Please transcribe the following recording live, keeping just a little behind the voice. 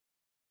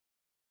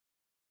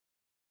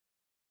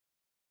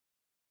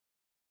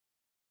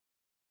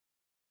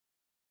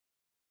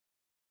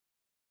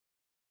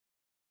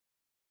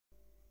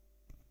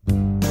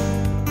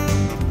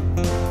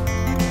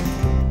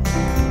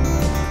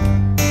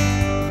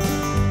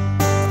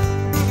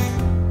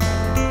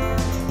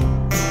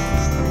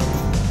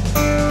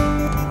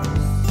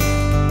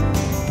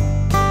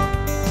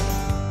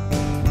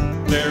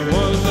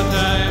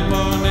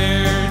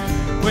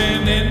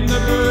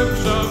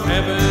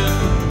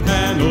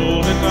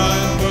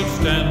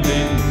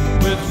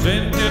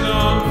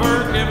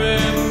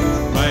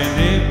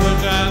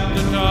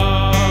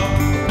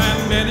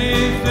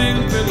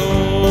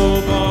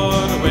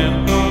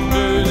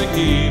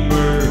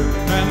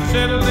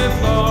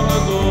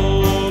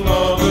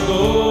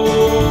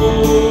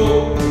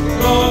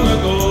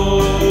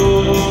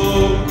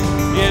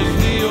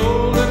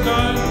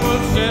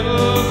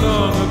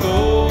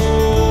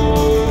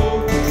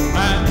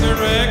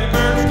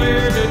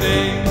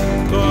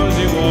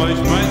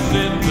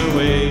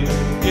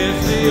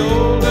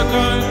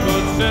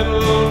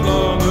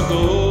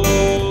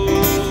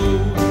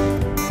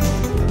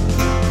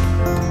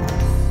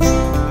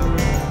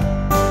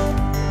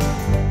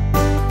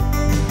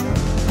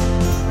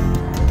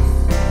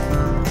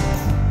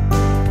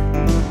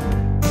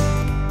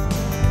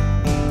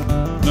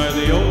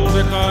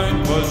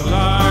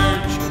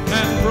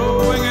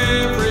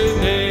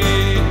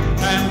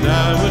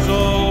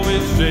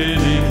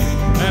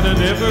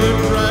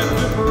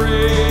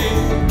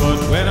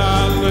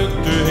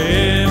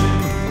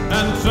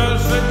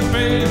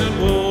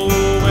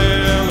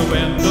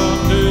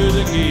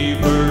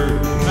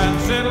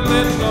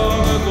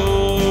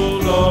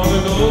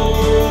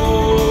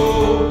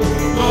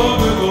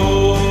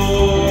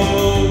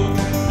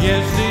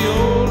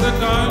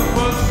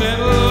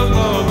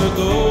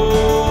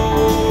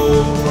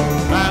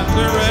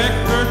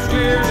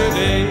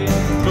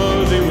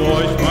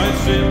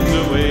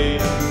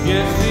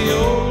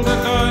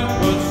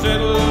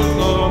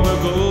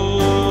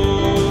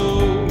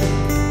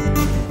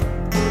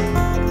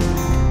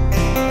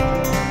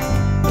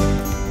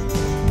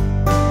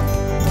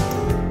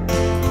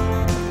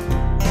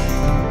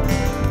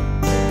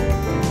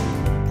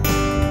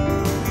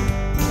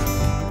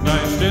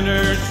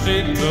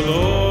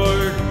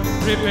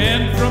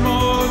Repent from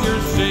all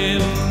your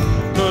sin,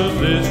 'cause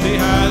this he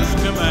has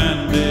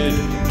commanded,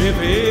 if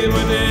he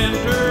would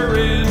enter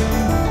in.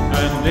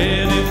 And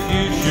then if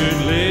you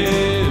should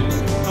live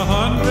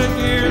 100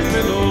 years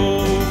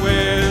below,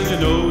 well, you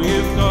know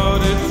you've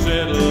got it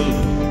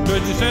settled,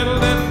 'cause you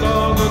settled it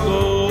long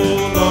ago,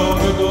 long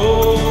ago,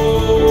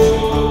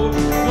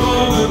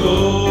 long ago.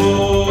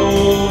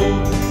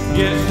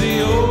 Yes,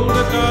 the old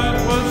account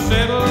was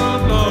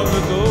settled long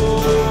ago,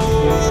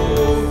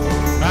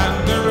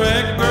 and the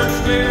record's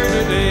clear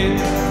today,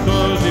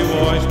 'cause he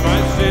washed my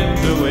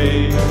sins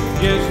away.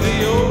 Yes, the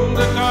old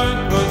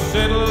account was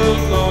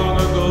settled long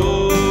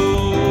ago.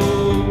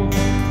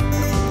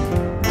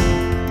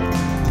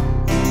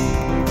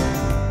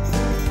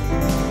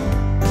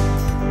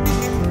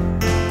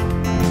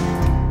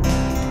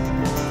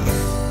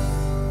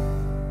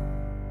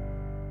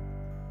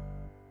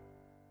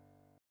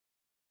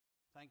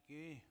 Thank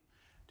you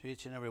to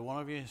each and every one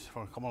of you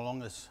for coming along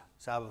this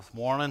Sabbath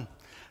morning,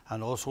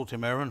 and also to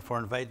Mervyn for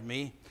inviting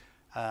me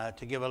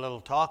to give a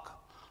little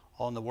talk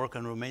on the work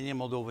in Romania,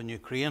 Moldova and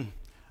Ukraine,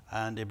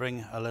 and to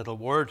bring a little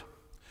word.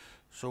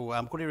 So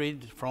I'm going to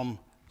read from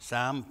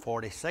Psalm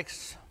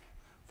 46,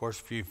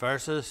 first few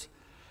verses.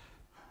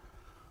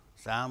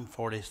 Psalm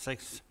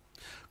 46.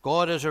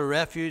 God is a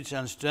refuge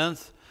and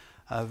strength,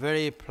 a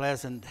very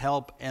pleasant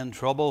help in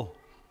trouble.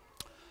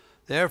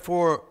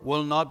 Therefore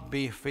will not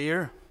be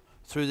fear.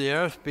 Through the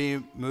earth be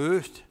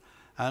moved,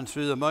 and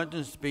through the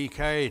mountains be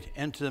carried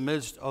into the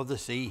midst of the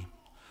sea.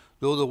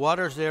 Though the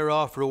waters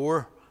thereof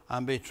roar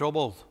and be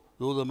troubled,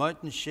 though the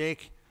mountains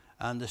shake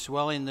and the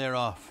swelling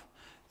thereof.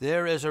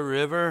 There is a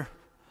river,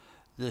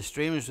 the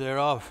streams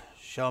thereof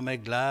shall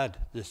make glad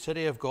the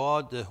city of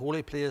God, the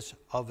holy place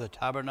of the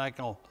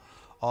tabernacle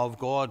of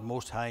God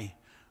Most High.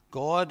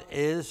 God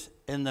is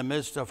in the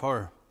midst of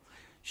her.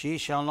 She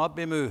shall not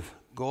be moved.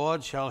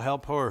 God shall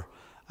help her,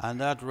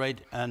 and that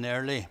right and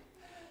early.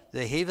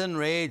 The heathen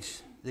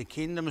raged, the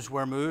kingdoms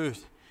were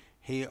moved.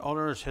 He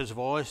utters his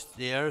voice,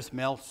 the earth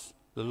melts.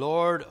 The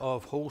Lord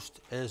of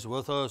hosts is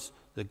with us.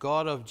 The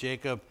God of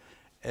Jacob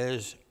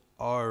is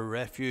our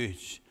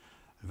refuge.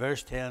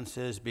 Verse 10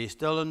 says, Be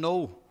still and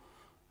know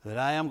that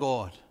I am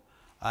God.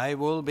 I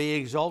will be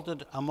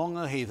exalted among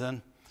the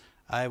heathen.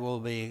 I will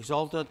be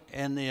exalted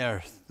in the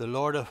earth. The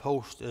Lord of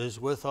hosts is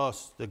with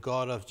us. The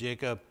God of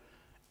Jacob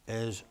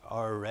is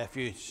our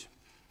refuge.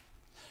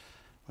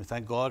 We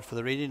thank God for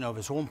the reading of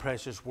his own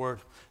precious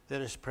word.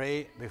 Let us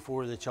pray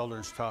before the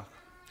children's talk.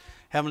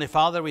 Heavenly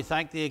Father, we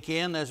thank thee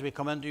again as we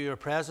come into your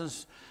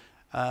presence.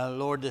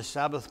 Lord, this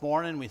Sabbath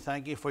morning, we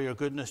thank you for your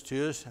goodness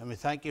to us, and we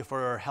thank you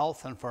for our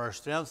health and for our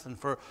strength and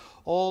for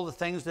all the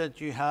things that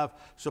you have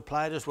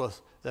supplied us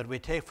with that we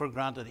take for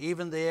granted,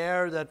 even the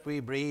air that we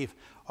breathe,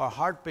 our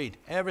heartbeat,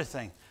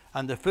 everything,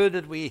 and the food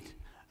that we eat.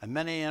 And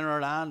many in our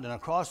land and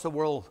across the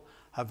world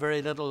have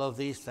very little of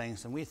these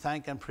things, and we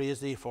thank and praise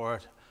thee for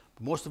it.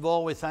 But most of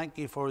all, we thank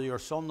you for your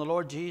Son, the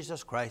Lord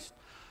Jesus Christ,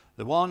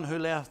 the one who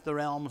left the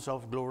realms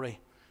of glory,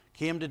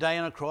 came to die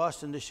on a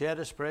cross and to shed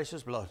his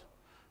precious blood.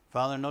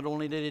 Father, not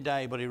only did he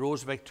die, but he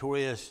rose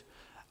victorious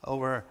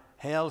over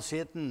hell,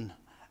 Satan,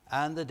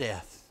 and the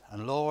death.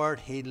 And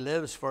Lord, he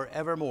lives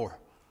forevermore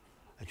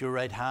at your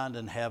right hand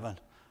in heaven.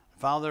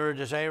 Father, our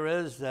desire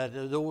is that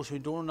those who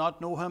do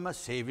not know him as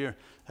Savior,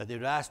 that they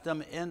would ask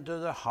him into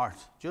their heart,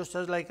 just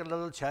as like a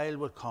little child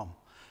would come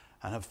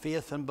and have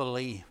faith and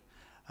believe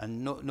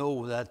and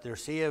know that they're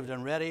saved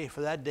and ready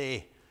for that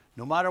day.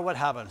 No matter what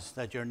happens,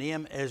 that your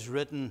name is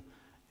written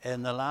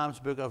in the Lamb's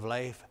Book of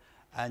Life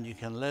and you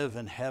can live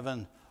in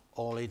heaven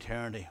all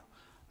eternity.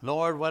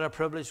 Lord, what a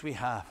privilege we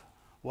have.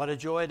 What a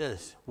joy it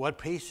is. What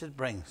peace it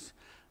brings.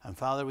 And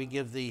Father, we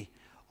give thee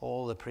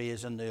all the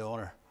praise and the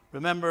honor.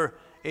 Remember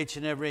each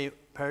and every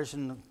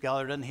person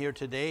gathered in here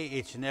today,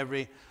 each and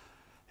every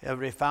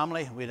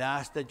family. We'd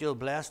ask that you'll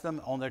bless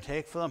them,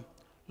 undertake for them.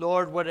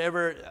 Lord,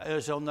 whatever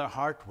is on their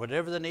heart,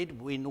 whatever they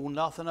need, we know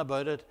nothing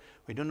about it.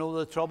 We don't know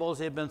the troubles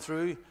they've been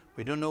through.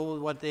 We don't know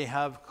what they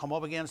have come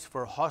up against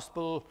for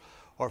hospital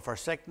or for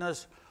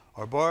sickness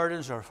or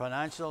burdens or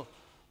financial.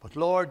 But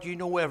Lord, you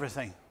know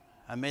everything.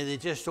 And may they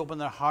just open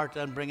their heart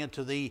and bring it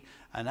to thee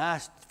and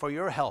ask for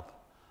your help.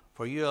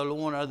 For you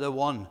alone are the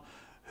one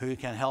who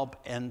can help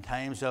in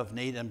times of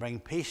need and bring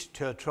peace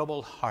to a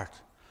troubled heart.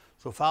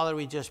 So Father,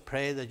 we just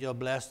pray that you'll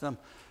bless them.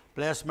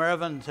 Bless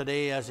Mervyn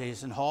today as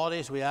he's in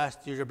holidays. We ask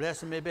your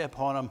blessing may be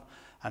upon him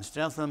and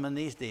strengthen him in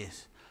these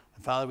days.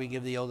 And Father, we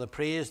give thee all the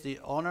praise, the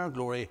honor, and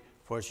glory,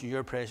 for it's in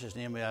your precious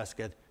name we ask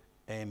it.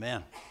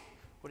 Amen.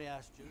 What do you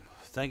ask, Jude?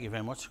 Thank you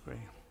very much, Greg.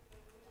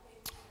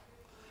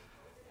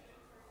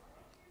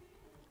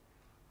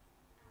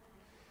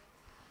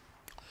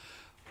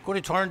 I'm going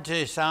to turn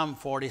to Psalm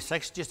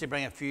 46 just to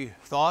bring a few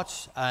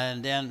thoughts,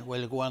 and then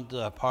we'll go into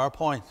the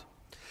PowerPoint.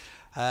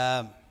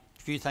 A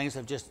few things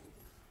I've just,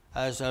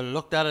 as I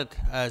looked at it,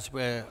 as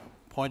we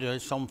pointed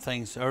out some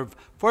things. Our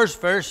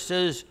first verse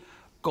says,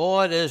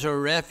 God is a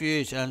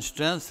refuge and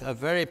strength, a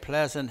very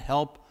pleasant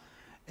help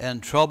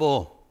in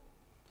trouble.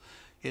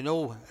 You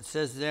know, it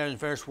says there in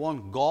verse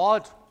 1,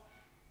 God,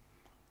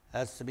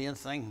 that's the main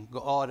thing.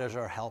 God is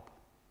our help.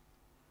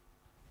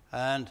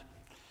 And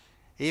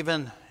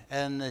even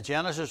in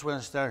Genesis, when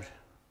it started,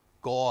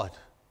 God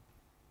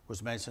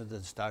was mentioned at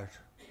the start.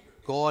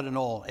 God and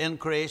all. In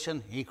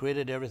creation, He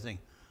created everything.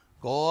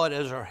 God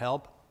is our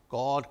help.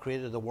 God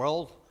created the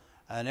world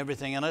and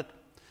everything in it.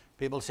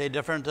 People say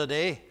different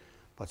today,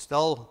 but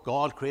still,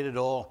 God created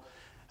all.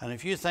 And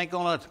if you think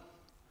on it,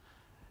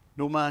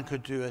 no man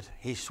could do it.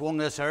 He swung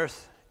this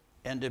earth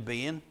into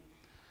being.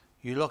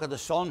 You look at the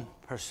sun,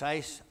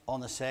 precise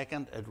on the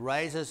second. It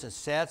rises, it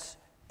sets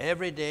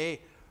every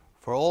day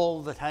for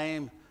all the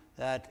time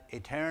that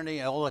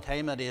eternity, all the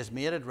time that He has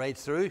made it right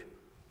through.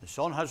 The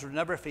sun has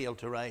never failed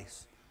to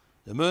rise.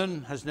 The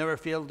moon has never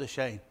failed to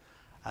shine.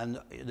 And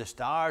the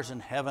stars in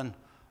heaven,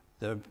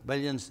 the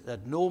billions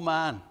that no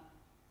man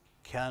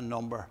can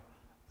number.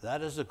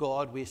 That is the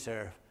God we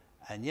serve.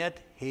 And yet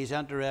He's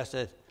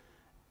interested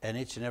in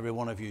each and every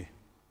one of you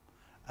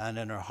and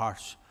in our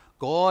hearts.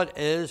 God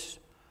is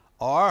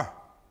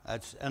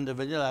that's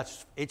individual,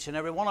 that's each and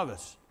every one of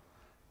us.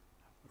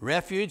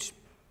 Refuge,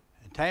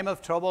 in time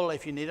of trouble,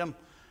 if you need Him,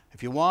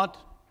 if you want,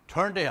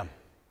 turn to Him.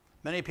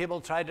 Many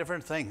people try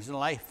different things in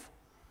life,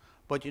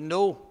 but you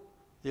know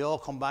they all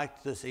come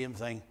back to the same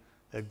thing,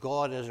 that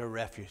God is a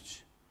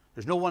refuge.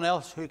 There's no one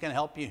else who can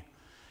help you.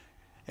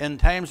 In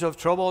times of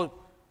trouble,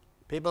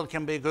 people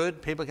can be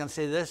good, people can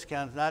say this,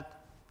 can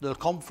that. They'll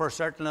come for a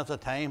certain of the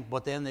time,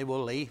 but then they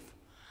will leave.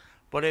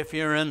 But if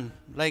you're in,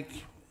 like,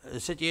 a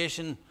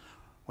situation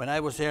when I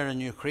was there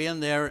in Ukraine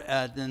there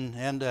at the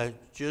end of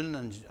June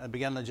and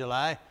beginning of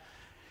July,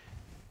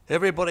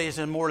 everybody is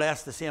in more or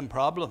less the same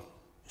problem.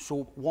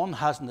 So one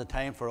hasn't the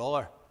time for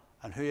other.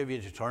 And who have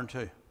you to turn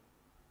to?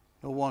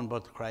 No one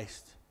but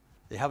Christ.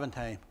 They haven't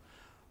time.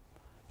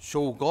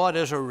 So God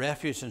is our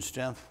refuge and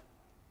strength,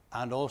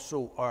 and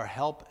also our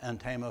help in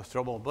time of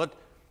trouble. But,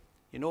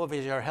 you know, if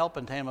He's our help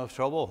in time of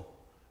trouble,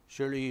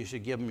 surely you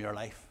should give Him your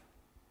life.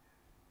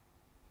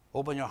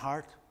 Open your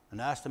heart and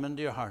ask Him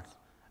into your heart,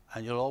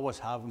 and you'll always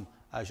have Him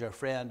as your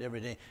friend every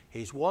day.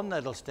 He's one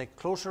that'll stick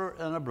closer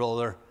than a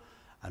brother,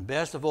 and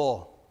best of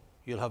all,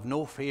 you'll have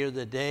no fear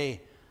the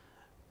day,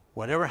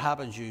 whatever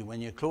happens to you,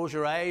 when you close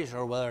your eyes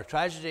or whether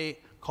tragedy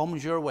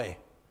comes your way,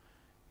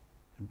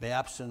 be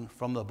absent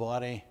from the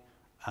body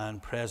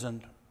and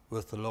present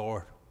with the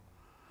Lord.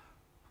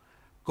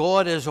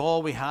 God is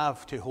all we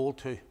have to hold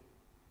to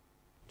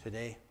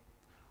today.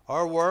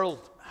 Our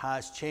world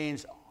has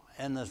changed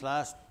in this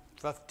last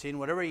 15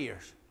 whatever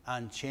years,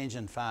 and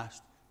changing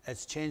fast.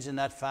 It's changing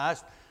that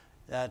fast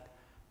that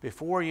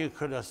before you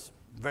could have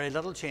very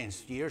little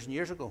changed years and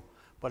years ago,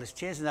 but it's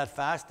changing that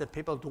fast that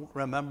people don't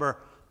remember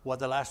what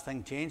the last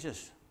thing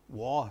changes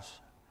was.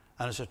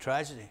 And it's a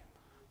tragedy.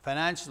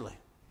 Financially,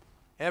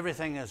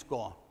 everything is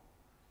gone.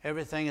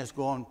 Everything is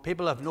gone.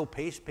 People have no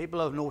peace. People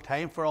have no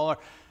time for all.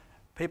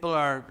 People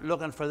are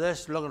looking for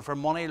this, looking for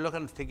money,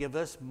 looking to give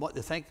this what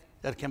they think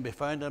that can be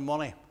found in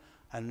money.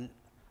 And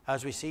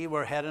as we see,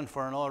 we're heading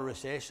for another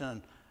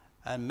recession,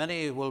 and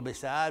many will be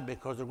sad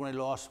because they're going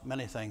to lose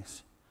many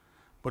things.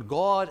 But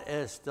God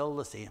is still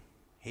the same.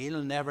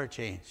 He'll never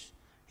change.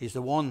 He's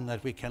the one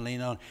that we can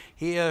lean on.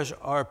 He is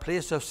our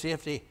place of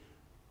safety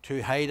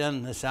to hide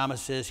in, the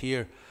psalmist says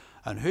here.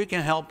 And who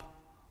can help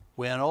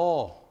when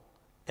all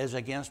is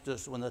against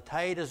us? When the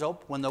tide is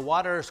up, when the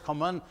waters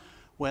come in,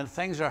 when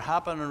things are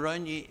happening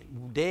around you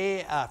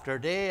day after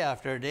day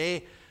after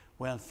day,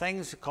 when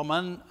things come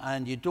in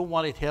and you don't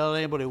want to tell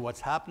anybody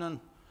what's happening,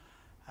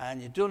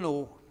 and you don't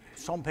know,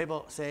 some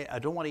people say, I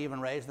don't want to even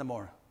rise in the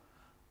morning.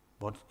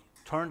 But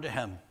turn to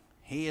Him.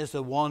 He is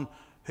the one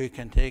who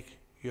can take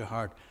your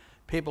heart.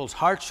 People's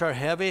hearts are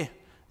heavy.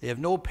 They have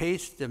no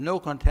peace. They have no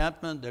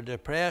contentment. They're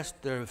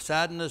depressed. They have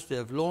sadness. They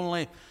have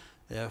lonely.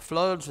 They have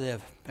floods. They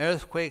have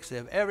earthquakes. They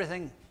have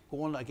everything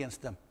going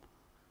against them.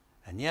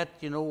 And yet,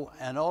 you know,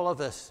 in all of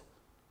this,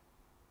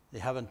 they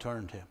haven't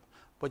turned to Him.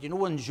 But you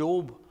know, in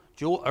Joel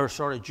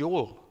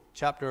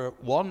chapter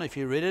 1, if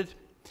you read it,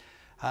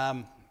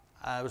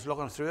 I was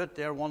looking through it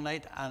there one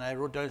night, and I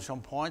wrote down some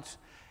points.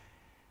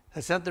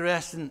 It's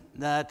interesting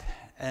that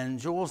in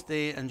Joel's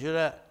day in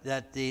Judah,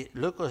 that the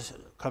locusts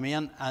come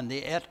in and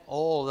they ate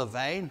all the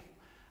vine,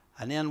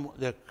 and then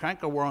the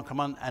cankerworm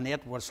come in and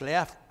ate what's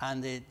left,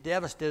 and they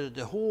devastated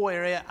the whole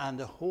area, and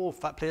the whole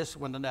place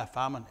went into a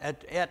famine.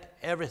 It ate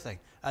everything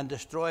and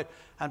destroyed,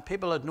 and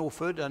people had no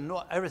food, and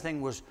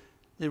everything was,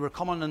 they were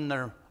coming in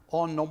their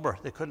own number.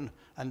 They couldn't,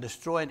 and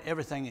destroying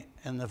everything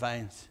in the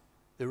vines.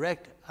 They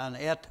wrecked and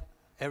ate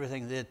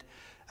everything. It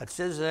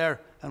says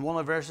there in one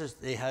of the verses,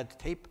 they had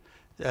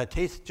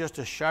teeth just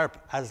as sharp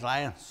as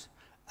lions,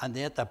 and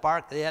they ate the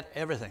bark, they ate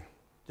everything,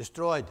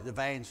 destroyed the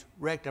vines,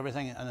 wrecked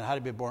everything, and it had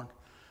to be burnt.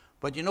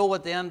 But you know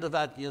what the end of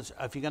that is?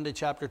 If you get into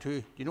chapter 2,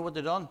 do you know what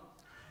they done?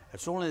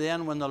 It's only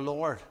then when the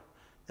Lord,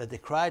 that they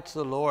cried to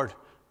the Lord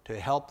to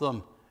help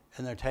them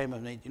in their time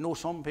of need. You know,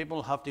 some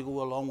people have to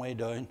go a long way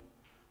down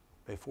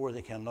before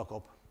they can look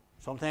up.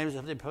 Sometimes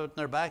if they put in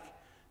their back,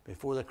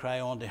 before they cry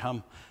on to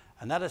Him.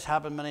 And that has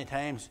happened many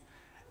times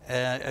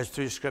as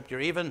through Scripture.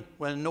 Even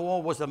when Noah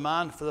was the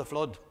man for the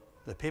flood,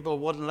 the people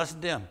wouldn't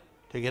listen to him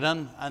to get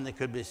in, and they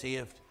could be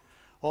saved.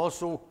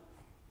 Also,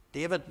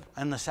 David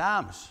in the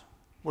Psalms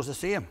was the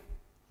same.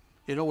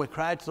 You know, we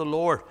cried to the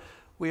Lord.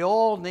 We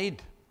all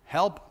need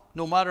help,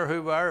 no matter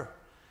who we are.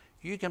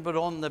 You can put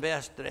on the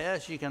best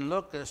dress, you can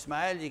look,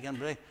 smile, you can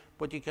break,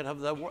 but you can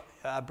have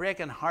a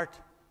breaking heart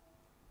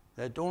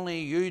that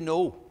only you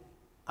know,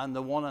 and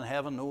the one in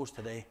heaven knows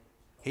today.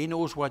 He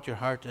knows what your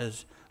heart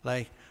is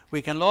like.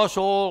 We can lose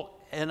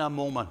all in a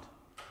moment,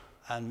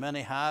 and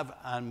many have,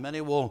 and many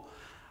will.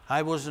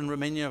 I was in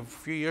Romania a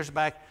few years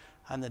back,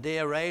 and the day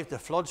arrived, the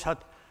floods hit,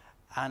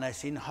 and I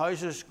seen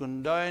houses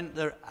going down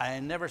there. I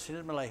never seen it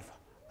in my life.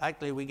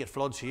 Actually, we get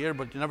floods here,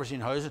 but you never seen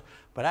houses.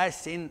 But I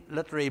seen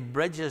literally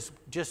bridges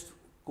just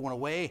going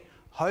away,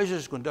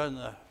 houses going down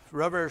the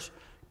rivers,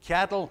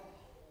 cattle,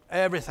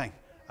 everything.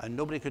 And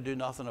nobody could do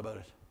nothing about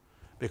it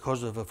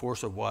because of the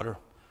force of water.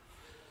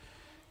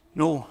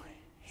 No,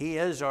 He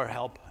is our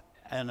help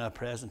in a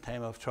present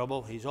time of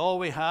trouble. He's all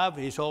we have.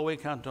 He's all we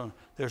can do.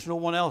 There's no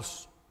one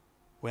else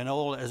when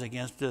all is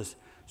against us.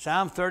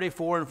 Psalm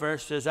 34 and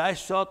verse says, I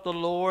sought the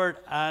Lord,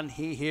 and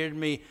He heard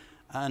me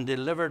and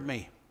delivered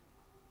me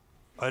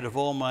out of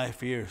all my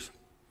fears.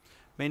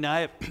 I mean,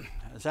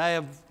 as I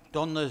have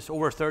done this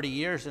over 30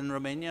 years in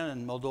Romania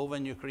and Muldova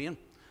and Ukraine,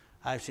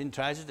 I've seen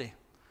tragedy.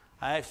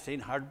 I've seen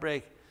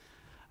heartbreak.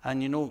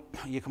 And you know,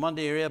 you come on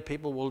the area,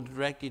 people will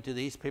direct you to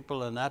these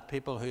people and that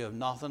people who have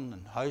nothing,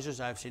 and houses.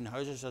 I've seen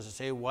houses, as I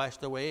say,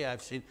 washed away.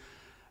 I've seen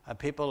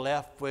people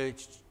left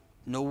with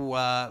no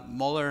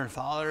mother and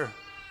father.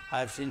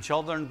 I've seen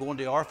children going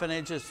to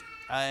orphanages.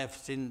 I've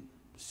seen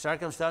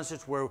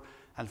circumstances where,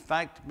 in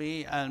fact,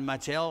 me and my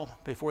child,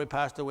 before he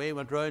passed away,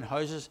 went round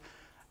houses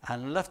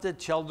and lifted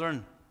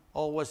children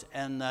always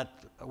in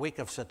that week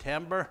of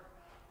September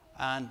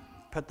and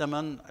put them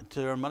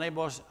into their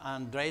minibus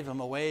and drive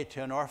them away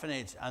to an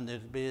orphanage, and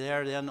they'd be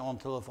there then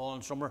until the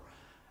following summer.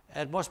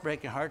 It must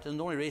break your heart, and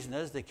the only reason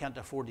is they can't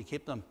afford to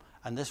keep them.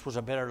 And this was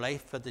a better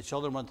life, that the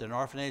children went to an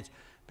orphanage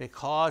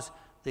because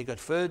they got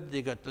food,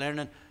 they got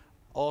learning.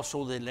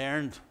 Also, they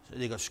learned,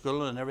 they got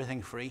schooling and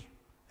everything free.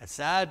 It's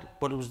sad,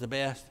 but it was the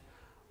best.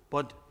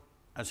 But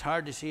it's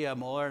hard to see a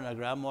mother and a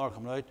grandmother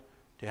come out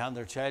to hand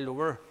their child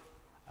over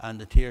and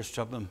the tears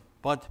strip them.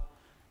 But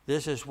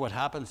this is what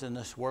happens in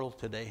this world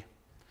today.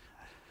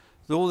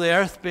 Though the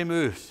earth be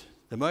moved,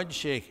 the mountains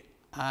shake,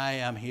 I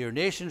am here.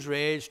 Nations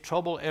rage,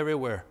 trouble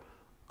everywhere.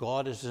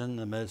 God is in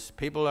the midst.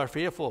 People are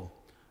fearful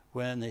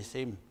when they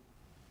seem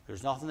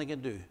there's nothing they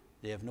can do.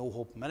 They have no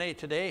hope. Many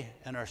today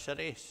in our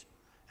cities,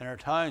 in our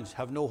towns,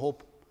 have no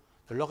hope.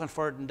 They're looking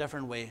for it in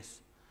different ways.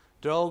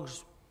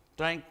 Drugs,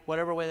 drink,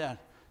 whatever way that.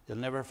 They'll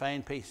never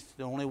find peace.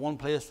 The only one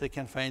place they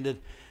can find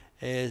it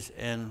is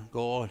in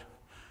God.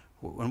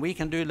 When we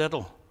can do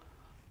little,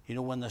 you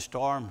know, when the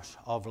storms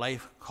of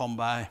life come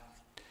by,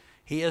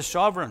 He is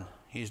sovereign.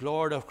 He's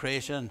Lord of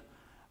creation,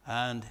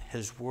 and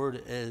His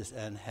word is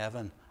in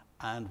heaven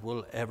and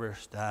will ever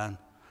stand.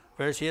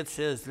 Verse 8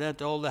 says,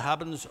 let all the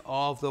habits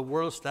of the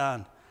world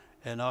stand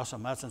in us.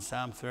 And that's in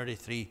Psalm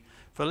 33.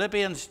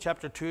 Philippians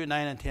chapter 2,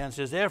 9 and 10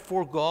 says,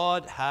 therefore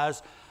God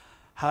has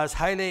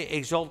highly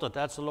exalted,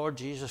 that's the Lord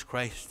Jesus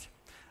Christ,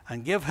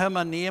 and give Him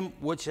a name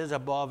which is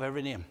above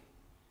every name.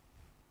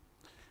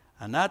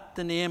 And at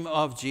the name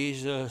of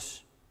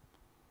Jesus,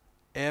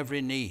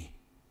 every knee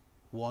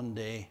one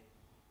day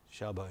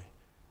shall bow.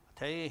 I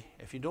tell you,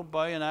 if you don't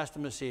bow and ask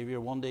Him as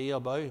Savior, one day you'll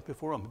bow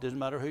before Him. It doesn't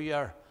matter who you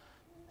are.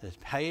 The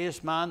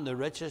highest man, the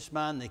richest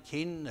man, the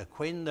king, the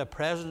queen, the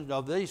president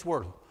of this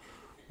world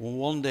will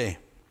one day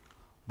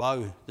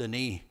bow the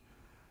knee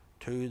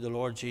to the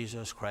Lord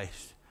Jesus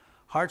Christ.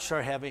 Hearts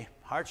are heavy.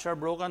 Hearts are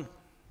broken,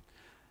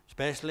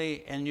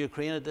 especially in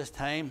Ukraine at this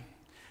time.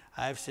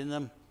 I've seen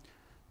them.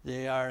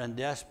 They are in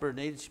desperate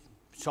needs.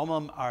 Some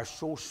of them are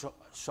so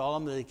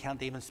solemn that they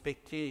can't even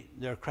speak to you.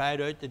 They're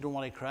cried out. They don't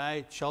want to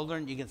cry.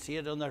 Children, you can see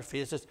it on their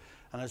faces.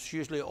 And it's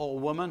usually all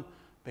women,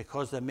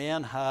 because the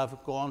men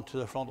have gone to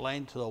the front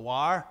line to the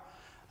war.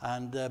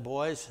 And the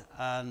boys,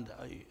 and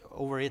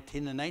over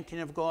 18 and 19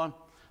 have gone.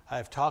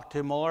 I've talked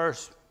to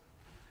mothers,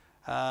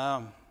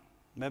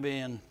 maybe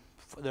in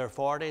their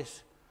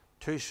 40s,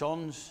 2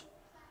 sons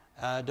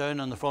down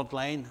on the front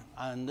line.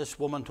 And this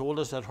woman told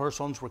us that her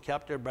sons were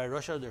captured by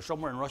Russia. They're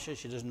somewhere in Russia.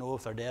 She doesn't know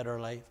if they're dead or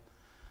alive.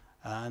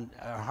 And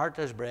her heart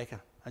is breaking.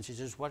 And she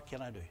says, what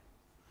can I do?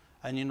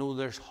 And you know,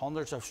 there's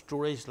hundreds of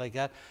stories like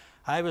that.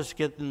 I was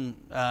getting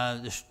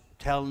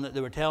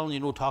they were telling, you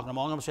know, talking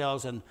among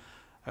themselves, and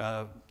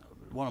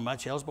one of my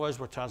sales boys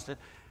were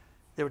translating.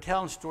 They were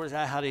telling stories.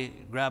 I had to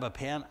grab a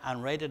pen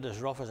and write it as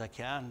rough as I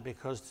can,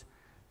 because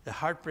the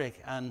heartbreak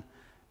and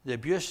the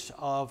abuse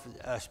of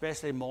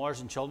especially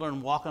mothers and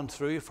children walking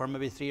through for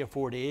maybe 3 or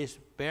 4 days,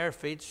 bare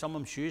feet, some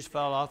of them shoes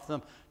fell off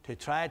them, to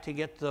try to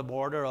get to the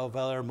border of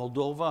either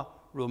Muldova,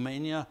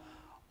 Romania,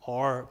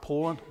 or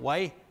Poland.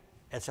 Why?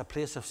 It's a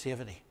place of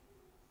safety.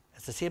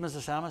 It's the same as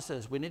the psalmist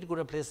says. We need to go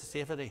to a place of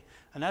safety.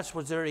 And that's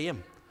what's their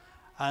aim.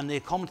 And they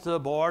come to the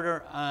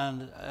border,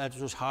 and it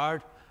was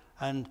hard.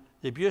 And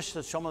the abuse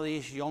that some of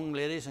these young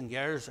ladies and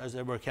girls, as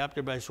they were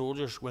captured by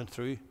soldiers, went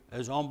through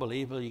is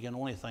unbelievable. You can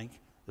only think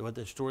what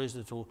the stories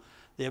they told.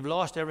 They've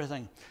lost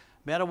everything.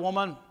 Met a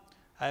woman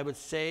I would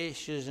say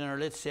she's in her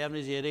late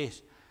 70s,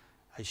 80s.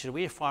 She had a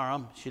wee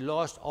farm. She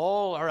lost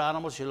all her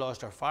animals. She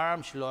lost her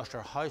farm. She lost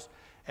her house.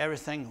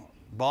 Everything,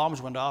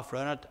 bombs went off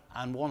around it,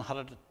 and one had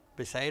it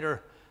beside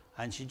her.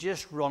 And she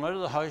just run out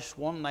of the house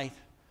one night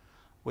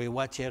with a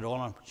wet shade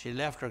on her. She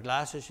left her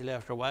glasses, she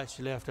left her watch,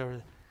 she left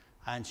everything.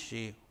 And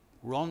she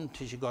run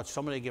till she got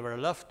somebody to give her a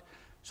lift.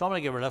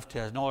 Somebody gave her a lift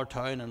to another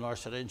town in another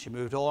city, and she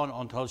moved on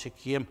until she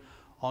came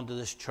onto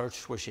this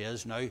church where she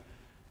is now.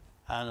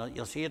 And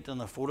you'll see it in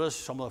the photos,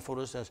 some of the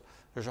photos.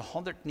 There's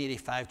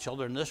 185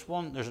 children. This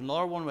one, there's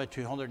another one with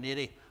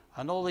 280.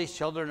 And all these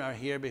children are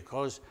here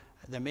because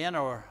the men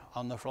are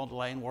on the front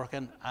line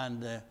working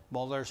and the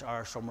mothers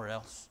are somewhere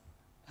else.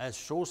 It's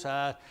so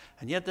sad.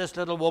 And yet this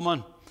little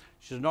woman,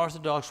 she's an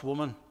Orthodox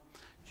woman.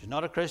 She's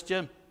not a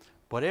Christian.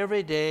 But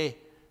every day,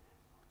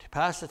 to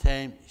pass the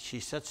time,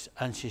 she sits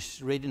and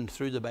she's reading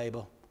through the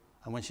Bible.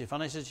 And when she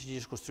finishes, she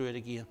just goes through it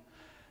again.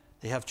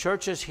 They have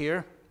churches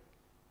here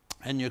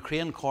in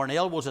Ukraine.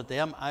 Cornell was at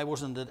them. I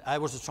was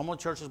at some of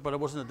the churches, but I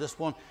wasn't at this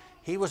one.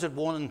 He was at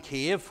one in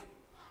Kiev,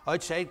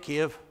 outside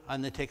Kiev,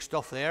 and they take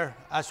stuff there.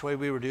 That's why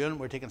we were doing.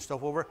 We're taking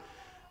stuff over.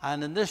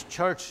 And in this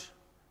church,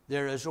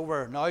 there is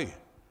over now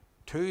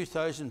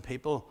 2,000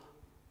 people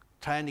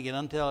trying to get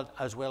into it,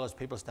 as well as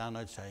people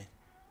standing outside.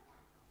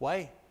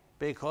 Why?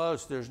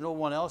 Because there's no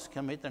one else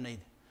can meet their need.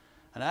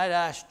 And I'd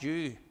asked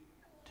you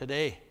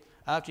today,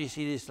 after you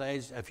see these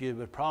slides, if you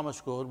would promise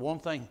God one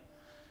thing,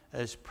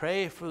 is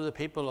pray for the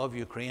people of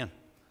Ukraine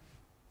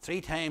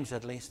 3 times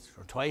at least,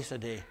 or twice a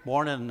day,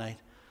 morning and night,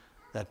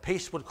 that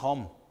peace would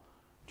come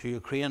to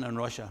Ukraine and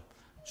Russia.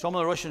 Some of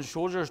the Russian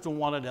soldiers don't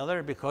want it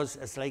either, because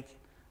it's like,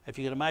 if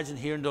you can imagine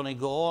here in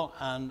Donegal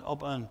and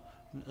up in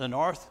the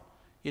north,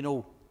 you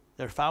know,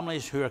 there are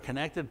families who are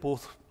connected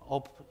both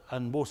up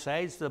on both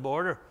sides of the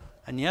border,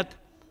 and yet,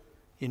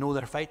 you know,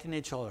 they're fighting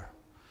each other.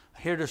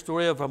 I hear the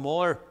story of a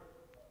mother,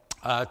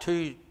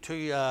 two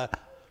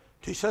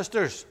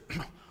sisters.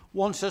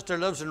 One sister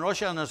lives in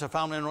Russia and there's a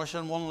family in Russia,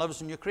 and one lives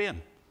in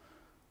Ukraine.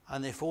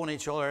 And they phone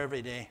each other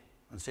every day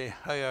and say,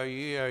 how are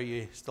you? Are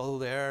you still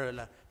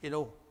there? You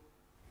know,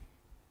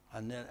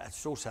 and it's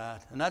so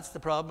sad. And that's the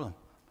problem,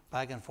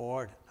 back and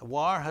forward. A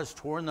war has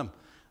torn them.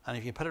 And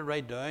if you put it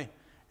right down,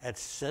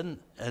 it's sin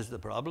is the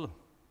problem.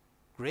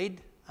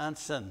 Greed and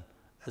sin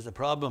is the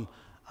problem.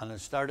 And it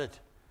started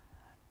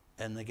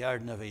in the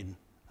Garden of Eden.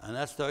 And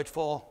that's the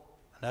outfall.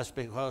 And that's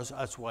because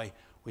that's why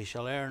we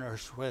shall earn our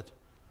sweat,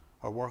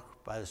 or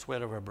work by the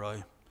sweat of our brow.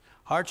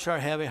 Hearts are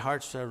heavy,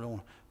 hearts are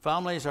low.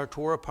 Families are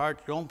torn apart.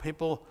 Young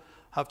people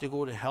have to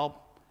go to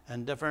help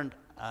in different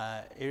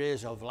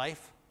areas of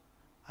life,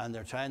 and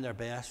they're trying their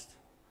best,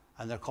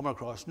 and they're coming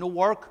across no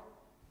work.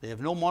 They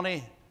have no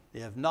money.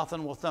 They have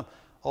nothing with them.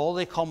 All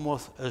they come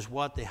with is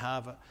what they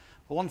have.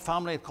 One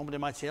family had come to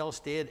my cell,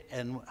 stayed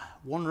in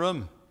one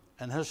room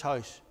in his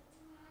house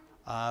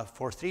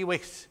for 3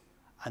 weeks,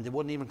 and they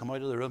wouldn't even come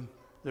out of the room.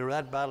 They were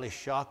that badly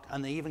shocked,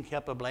 and they even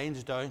kept the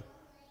blinds down.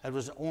 It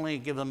was only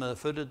give them the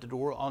food at the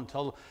door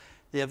until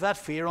they have that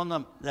fear on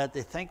them that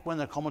they think when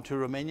they're coming to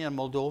Romania and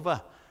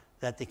Muldova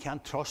that they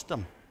can't trust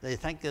them. They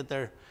think that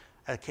they're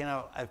kind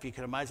of, if you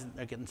can imagine,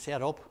 they're getting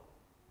set up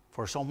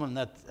for something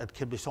that it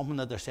could be something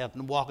that they're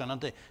setting, walking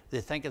into.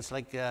 They think it's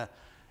like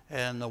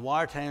in the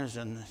war times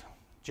in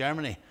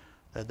Germany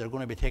that they're going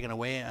to be taken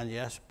away, and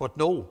yes, but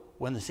no,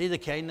 when they see the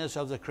kindness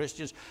of the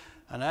Christians,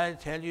 and I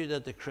tell you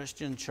that the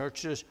Christian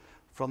churches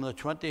from the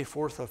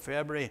 24th of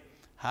February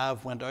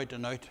have went out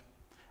and out.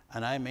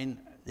 And I mean,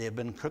 they've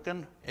been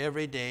cooking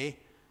every day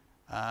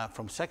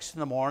from 6 in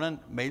the morning,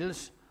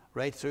 meals,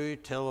 right through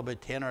till about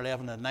 10 or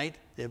 11 at night.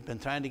 They've been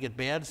trying to get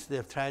beds.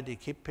 They've tried to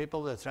keep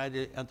people. They've tried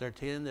to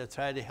entertain. They've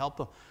tried to help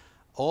them.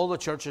 All the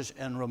churches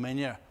in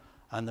Romania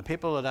and the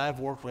people that I've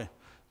worked with,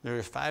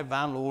 there's 5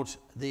 van loads.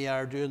 They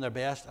are doing their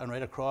best, and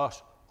right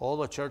across, all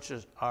the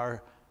churches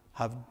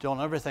have done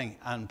everything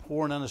and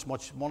pouring in as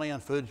much money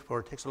and food,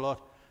 for it takes a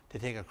lot to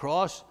take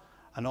across,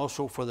 and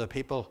also for the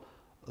people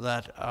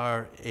that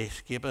are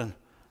escaping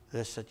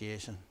this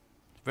situation.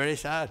 It's very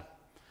sad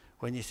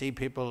when you see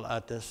people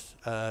at this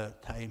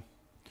time.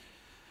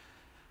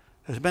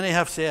 As many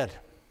have said,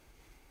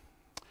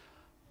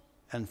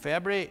 in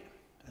February,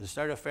 at the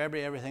start of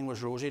February, everything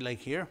was rosy like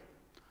here.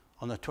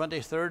 On the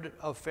 23rd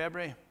of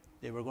February,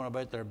 they were going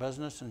about their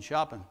business and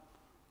shopping.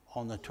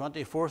 On the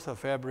 24th of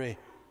February,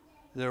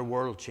 their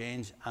world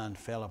changed and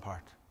fell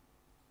apart.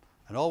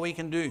 And all we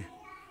can do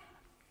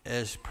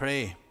is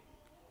pray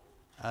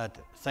that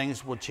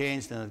things would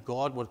change and that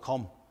God would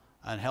come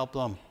and help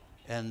them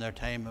in their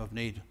time of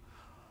need.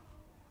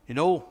 You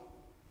know,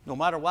 no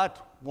matter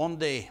what, one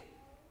day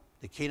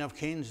the King of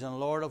Kings and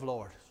Lord of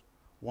Lords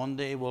one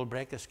day will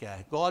break the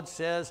sky. God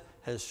says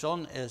his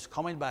Son is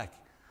coming back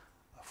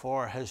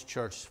for his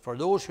church, for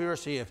those who are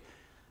saved.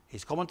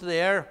 He's coming to the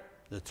air,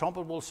 the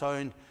trumpet will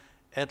sound.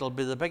 It'll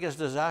be the biggest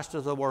disaster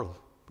of the world,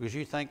 because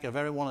you think if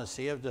everyone is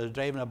saved, they're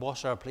driving a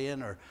bus or a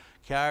plane or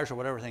cars or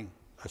whatever thing.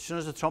 As soon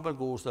as the trumpet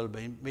goes, they'll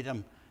meet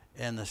him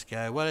in the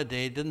sky. What a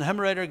day. Didn't the hymn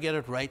writer get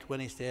it right when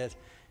he says,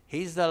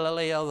 he's the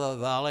lily of the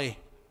valley,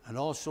 and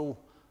also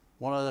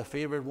one of the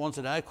favorite ones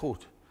that I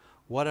quote,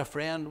 What a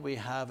friend we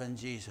have in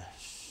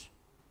Jesus.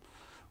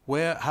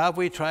 Where have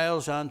we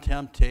trials and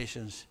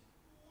temptations?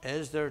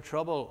 Is there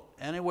trouble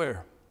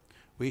anywhere?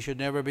 We should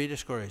never be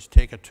discouraged.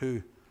 Take it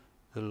to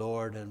the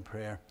Lord in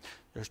prayer.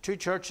 There's 2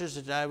 churches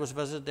that I was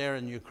visited there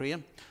in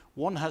Ukraine.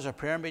 One has a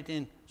prayer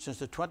meeting since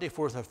the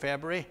 24th of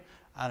February,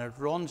 and it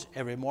runs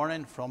every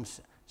morning from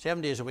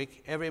 7 days a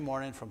week, every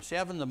morning from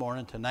 7 in the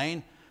morning to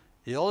 9.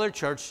 The other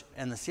church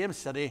in the same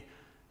city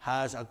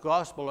has a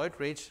gospel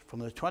outreach from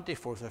the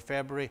 24th of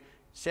February,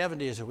 7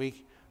 days a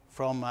week,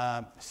 from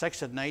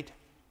 6 at night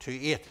to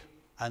 8.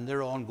 And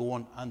they're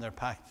ongoing and they're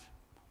packed.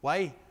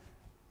 Why?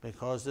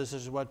 Because this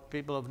is what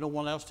people have no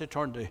one else to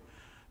turn to.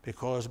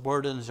 Because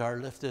burdens are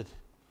lifted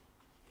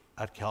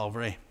at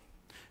Calvary.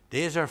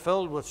 Days are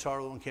filled with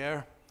sorrow and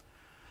care.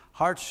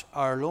 Hearts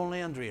are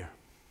lonely and drear.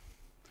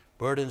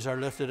 Burdens are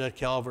lifted at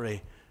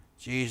Calvary.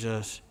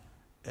 Jesus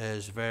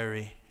is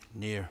very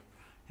near.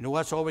 You know,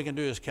 that's all we can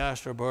do is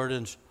cast our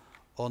burdens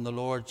on the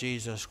Lord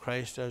Jesus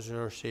Christ as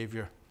our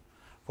Saviour.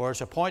 For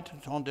it's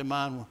appointed unto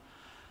man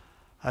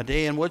a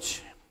day in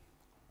which,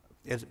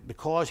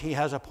 because he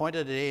has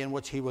appointed a day in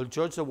which he will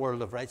judge the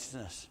world of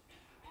righteousness,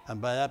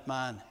 and by that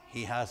man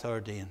he hath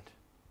ordained.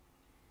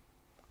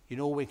 You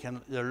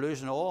know, they're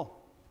losing all.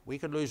 We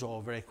could lose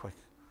all very quick.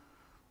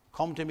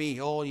 Come to me,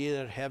 all ye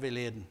that are heavy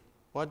laden.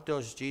 What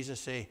does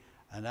Jesus say?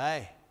 And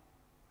I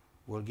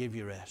will give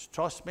you rest.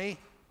 Trust me,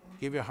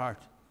 give your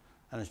heart.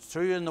 And it's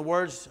true in the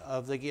words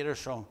of the Gator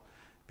song.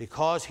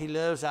 Because he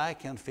lives, I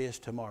can face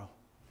tomorrow.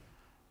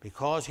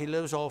 Because he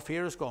lives, all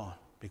fear is gone.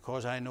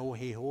 Because I know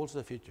he holds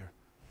the future.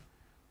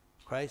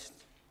 Christ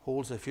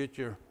holds the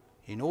future.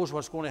 He knows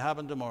what's going to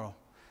happen tomorrow.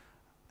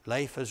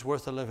 Life is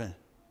worth a living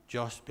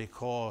just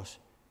because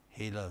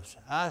he lives.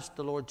 Ask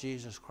the Lord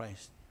Jesus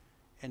Christ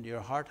into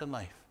your heart and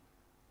life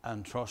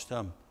and trust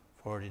him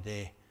for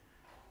today.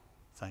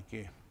 Thank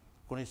you. I'm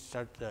going to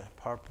start the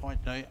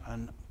PowerPoint now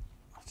and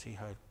see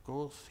how it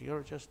goes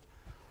here. Just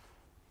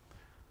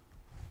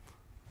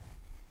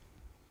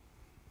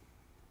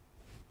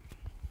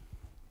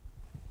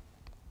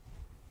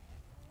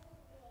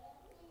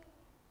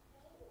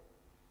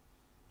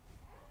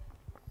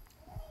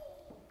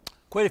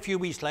quite a few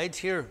wee slides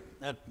here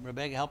that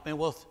Rebecca helped me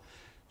with.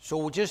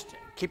 So just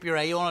keep your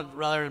eye on it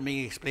rather than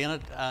me explain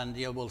it, and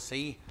you will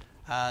see.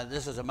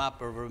 This is a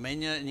map of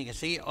Romania, and you can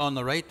see on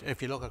the right,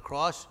 if you look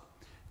across,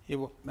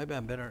 maybe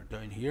I'm better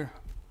down here.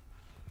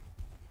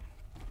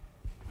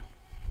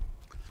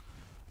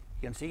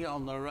 You can see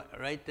on the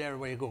right there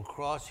where you go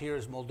across, here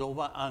is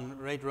Muldova, and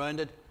right round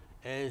it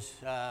is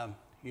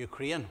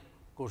Ukraine.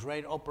 Goes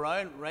right up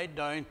round, right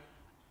down.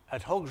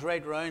 It hugs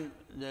right round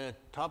the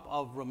top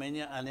of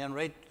Romania, and then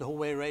right the whole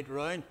way right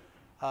round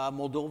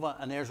Muldova,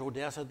 and there's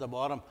Odessa at the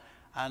bottom.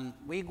 And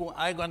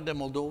I go into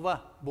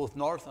Muldova, both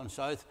north and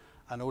south,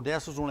 and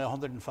Odessa's only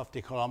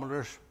 150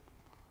 kilometers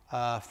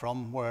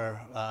from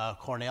where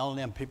Cornell and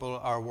them people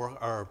are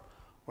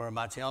where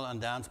Mattel and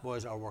Dan's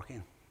boys are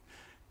working.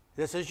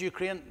 This is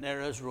Ukraine,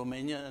 there is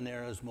Romania, and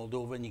there is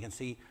Muldova, and you can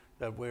see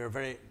that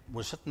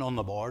we're sitting on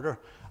the border.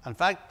 In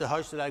fact, the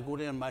house that I go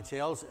to in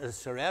Mattel's is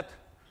Siret,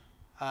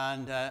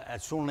 and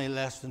it's only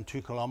less than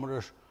 2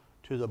 kilometers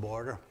to the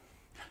border.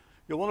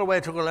 You wonder why I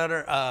took a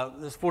letter.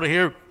 This photo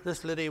here,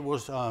 this lady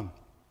was, I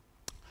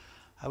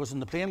was in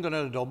the plane going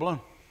out of Dublin,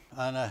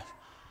 and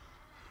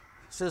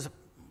says,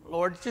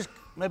 Lord, just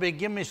maybe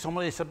give me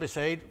somebody to sit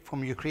beside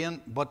from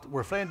Ukraine, but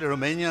we're flying to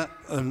Romania,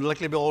 and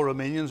likely be all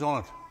Romanians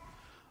on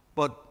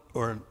it.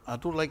 Or I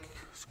don't like,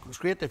 it's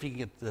great if you can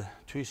get the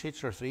 2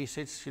 seats or 3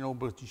 seats, you know,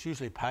 but it's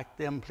usually packed,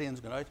 them planes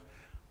going out.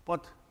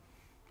 But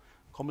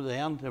coming to the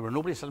end, there were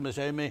nobody sitting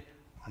beside me,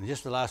 and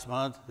just the last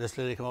minute, this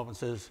lady came up and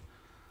says,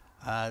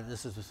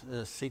 this is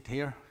the seat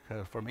here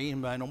for me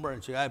and my number,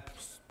 and so I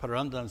put her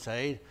on the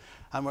inside,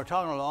 and we're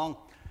talking along.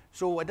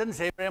 So I didn't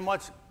say very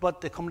much,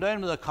 but they come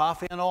down with a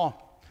coffee and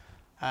all,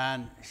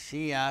 and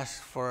she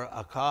asked for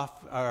a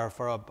coffee, or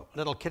for a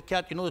little Kit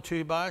Kat, you know the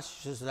 2 bars?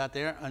 She says, that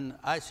there, and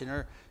I seen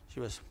her, she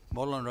was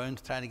muddling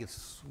around trying to get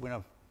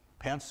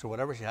pence or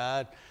whatever she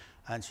had,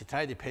 and she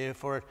tried to pay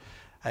for it,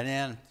 and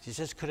then she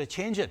says, could I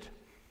change it?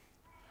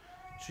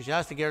 So she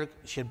asked the girl,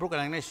 she had broken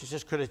English, she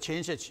says, could I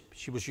change it?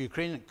 She was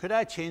Ukrainian. Could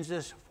I change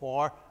this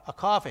for a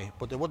coffee?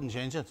 But they wouldn't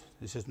change it.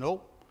 He says,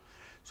 no.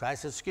 So I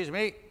said, excuse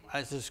me.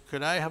 I says,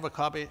 could I have a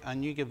copy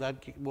and you give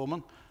that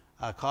woman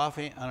a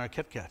coffee and her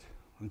Kit Kat?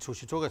 And so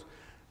she took it.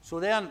 So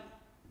then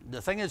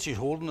the thing that she's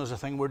holding is a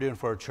thing we're doing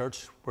for our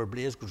church where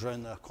Blaze goes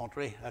around the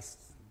country. That's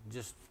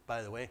just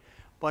by the way.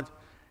 But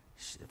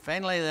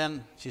finally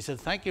then, she said,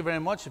 thank you very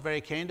much. It's very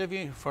kind of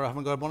you for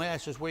having got money. I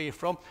says, where are you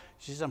from?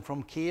 She says, I'm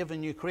from Kiev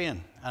in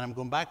Ukraine, and I'm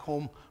going back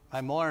home.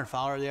 My mother and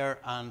father are there,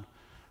 and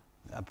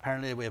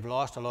apparently we've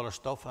lost a lot of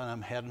stuff, and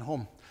I'm heading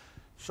home.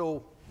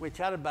 So we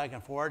chatted back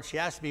and forth. She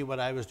asked me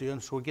what I was doing,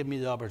 so it gave me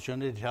the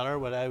opportunity to tell her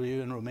what I was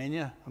doing in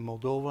Romania, and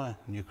Muldova,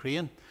 and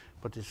Ukraine.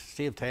 But to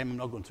save time, I'm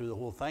not going through the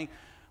whole thing.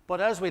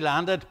 But as we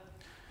landed,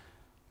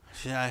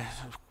 it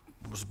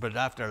was about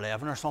after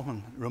 11 or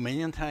something,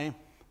 Romanian time.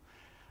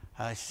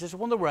 She says, I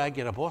wonder where I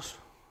get a bus.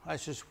 I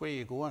says, where are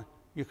you going?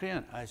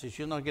 Ukraine. I says,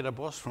 you'll not get a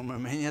bus from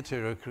Romania to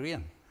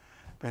Ukraine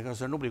because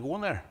there's nobody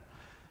going there.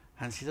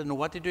 And she didn't know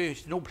what to do.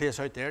 There's no place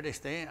out there to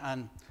stay.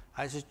 And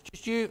I said,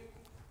 just you,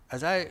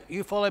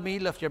 you follow me,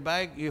 lift your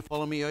bag, you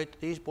follow me out.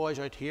 These boys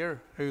out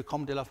here who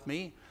come to lift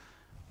me,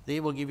 they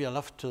will give you a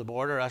lift to the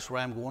border. That's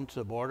where I'm going, to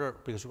the border,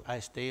 because I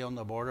stay on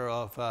the border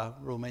of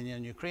Romania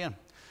and Ukraine.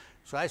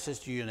 So I says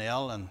to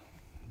UNL, and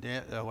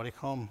what do you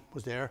call him,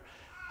 was there.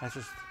 I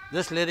says,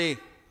 this lady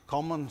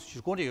coming,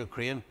 she's going to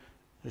Ukraine.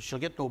 She'll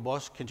get no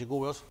bus. Can you go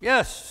with us?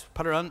 Yes,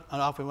 put her in,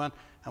 and off we went.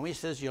 And we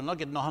says, you'll not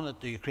get nothing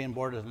at the Ukraine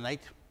border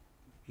tonight.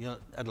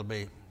 It'll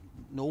be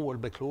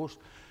closed.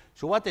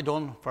 So what they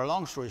done, for a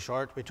long story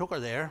short, we took her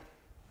there.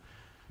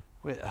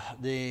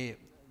 The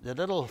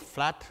little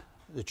flat,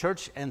 the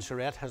church in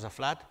Surrey has a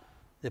flat.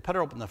 They put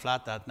her up in the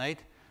flat that night,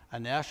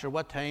 and they asked her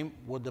what time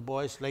would the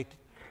boys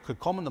could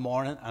come in the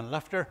morning and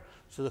lift her.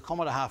 So they come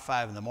at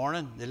 5:30 in the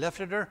morning. They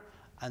lifted her,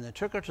 and they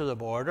took her to the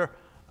border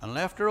and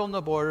left her on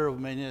the border of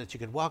Romania that she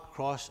could walk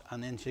across,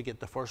 and then she'd get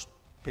the first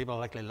people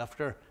likely lift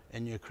her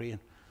in Ukraine.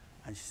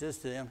 And she says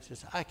to them, she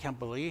says, I can't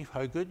believe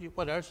how good you,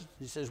 what else?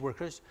 She says, we're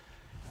Christians.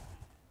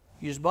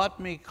 You bought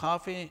me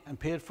coffee and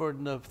paid for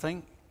the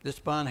thing.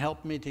 This man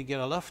helped me to get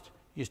a lift.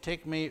 You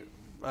take me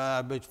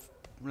about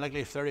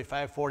likely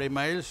 35, 40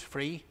 miles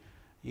free.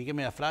 You give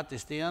me a flat to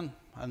stay in,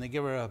 and they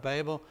give her a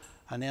Bible,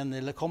 and then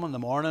they come in the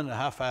morning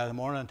at 5:30 in the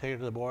morning and take her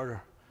to the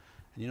border.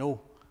 And you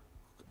know,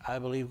 I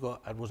believe God,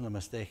 it wasn't a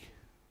mistake.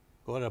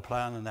 God had a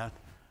plan in that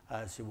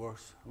as He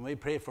works. And we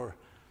pray for,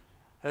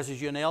 this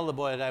is UNL, the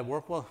boy that I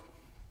work with.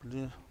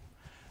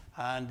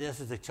 And this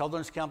is the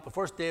children's camp. The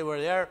first day we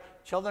were there,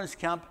 children's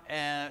camp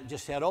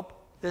just set up.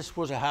 This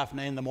was at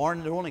 9:30 in the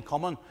morning. They're only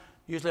coming,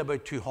 usually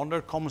about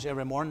 200 comes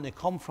every morning. They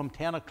come from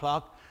 10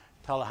 o'clock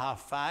till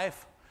 5:30.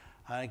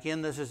 And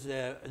again, this is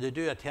they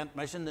do a tent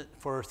mission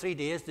for 3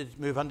 days. They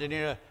move into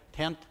near a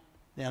tent.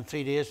 Then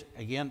 3 days,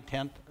 again,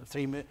 tent.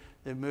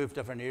 They move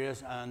different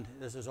areas, and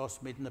this is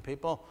us meeting the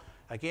people.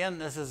 Again,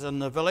 this is in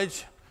the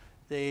village.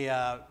 They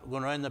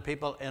going around the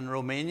people in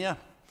Romania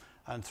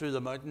and through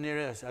the mountain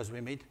areas as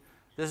we meet.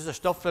 This is the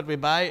stuff that we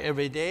buy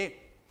every day.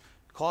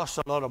 It costs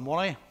a lot of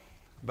money,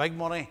 big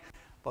money,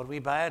 but we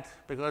buy it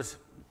because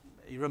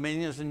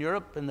Romanians in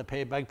Europe, and they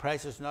pay big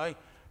prices now,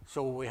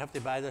 so we have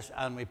to buy this,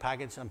 and we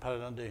package and put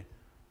it into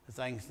the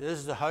things. This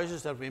is the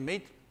houses that we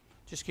meet.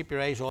 Just keep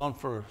your eyes on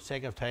for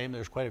sake of time.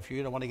 There's quite a few.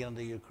 I don't want to get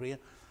into Ukraine.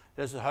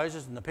 There's the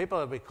houses and the people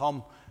that we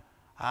come,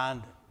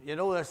 and you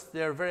know this,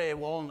 they're very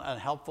willing and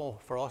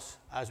helpful for us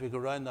as we go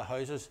around the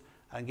houses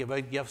and give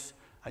out gifts.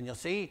 And you'll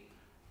see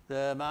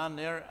the man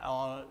there,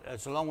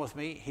 it's along with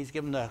me, he's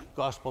given the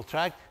gospel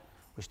tract.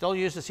 We still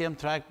use the same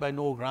tract by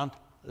no grant,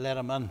 let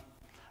him in,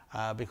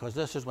 because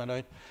this has went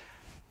out.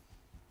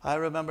 I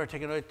remember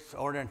taking out,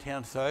 ordering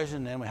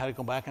 10,000, then we had to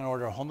come back and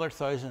order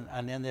 100,000,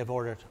 and then they've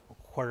ordered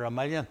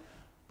 250,000.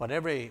 But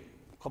every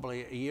couple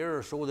of years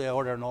or so, they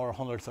order another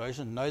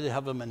 100,000. Now they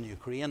have them in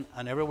Ukraine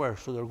and everywhere,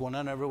 so they're going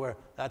in everywhere,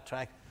 that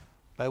tract.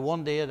 By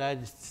one day, I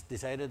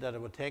decided that I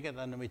would take it,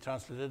 and then we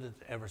translated it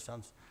ever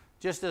since.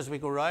 Just as we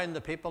go around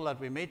the people that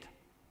we meet,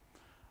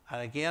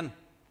 and again,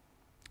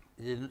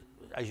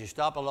 as you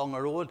stop along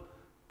the road,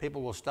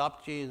 people will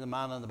stop you, the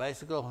man on the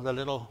bicycle, the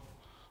little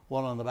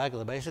one on the back of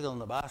the bicycle in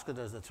the basket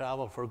as they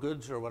travel for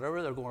goods or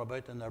whatever they're going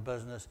about in their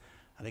business.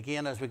 And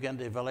again, as we get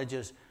into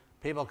villages,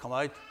 people come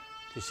out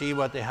to see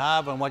what they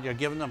have and what you're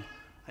giving them.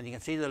 And you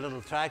can see the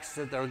little tracts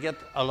that they'll get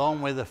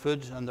along with the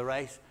foods and the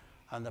rice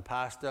and the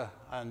pasta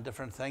and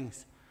different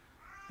things.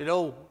 You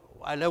know,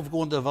 I love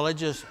going to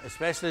villages,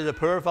 especially the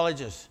poor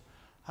villages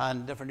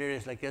and different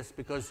areas like this,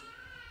 because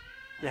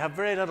they have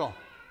very little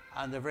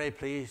and they're very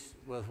pleased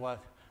with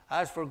what.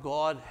 As for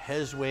God,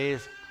 His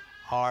ways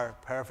are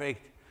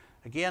perfect.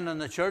 Again, in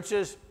the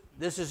churches,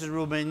 this is in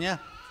Romania.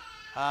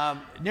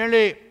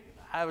 Nearly,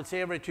 I would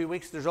say every 2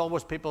 weeks, there's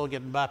always people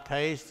getting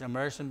baptized,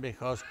 immersing,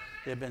 because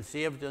they've been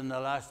saved in the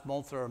last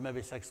month or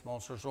maybe 6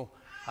 months or so.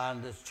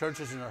 And the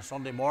churches on a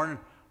Sunday morning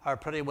are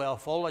pretty well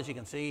full, as you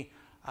can see,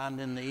 and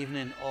in the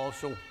evening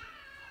also.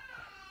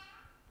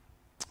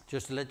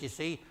 Just to let you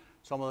see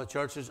some of the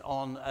churches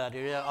on that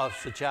area of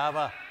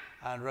Suceava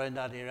and around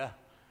that area.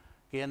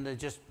 Again, they're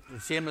just the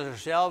same as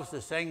ourselves,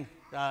 they sing,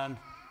 and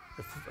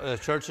the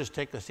churches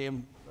take the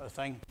same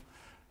thing.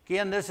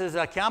 Again, this is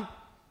a camp,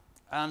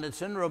 and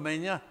it's in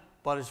Romania,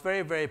 but it's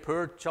very, very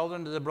poor.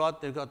 Children that they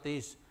brought, they've got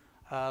these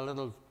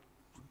little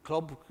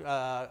club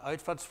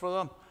outfits for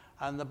them.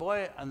 And the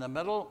boy in the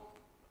middle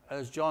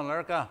is John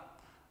Lurka.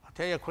 I'll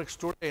tell you a quick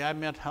story. I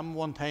met him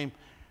one time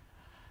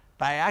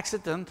by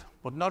accident,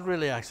 but not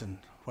really accident,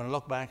 when I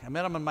look back. I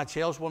met him in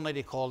Machel's one night.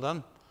 He called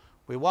in.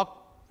 We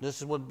walked,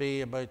 this would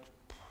be about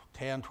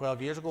 10,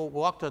 12 years ago, we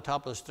walked to the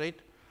top of the street.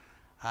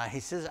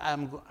 He says,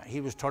 he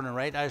was turning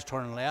right, I was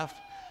turning left,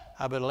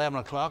 about 11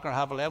 o'clock or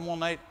 11:30 one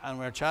night, and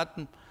we were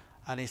chatting,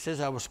 and he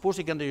says, I was supposed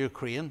to get into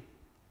Ukraine,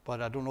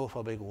 but I don't know if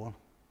I'll be going.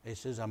 He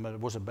says, it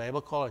was a Bible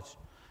college.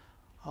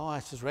 Oh, I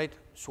says, right.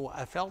 So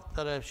I felt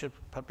that I should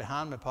put my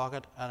hand in my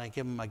pocket, and I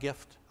give him a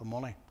gift of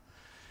money.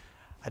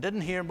 I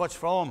didn't hear much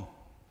from him,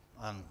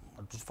 and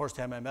it was the first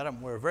time I met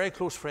him. We're very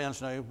close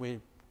friends now. We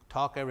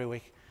talk every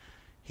week.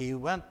 He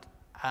went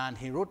and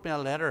he wrote me a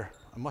letter.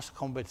 It must have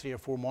come about 3 or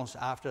 4 months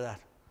after that.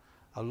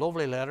 A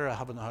lovely letter I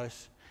have in the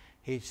house.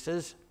 He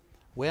says,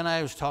 when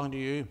I was talking to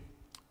you,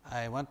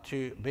 I went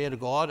to be to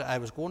God. I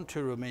was going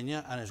to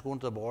Romania and I was going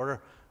to the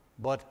border,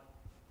 but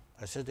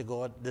I said to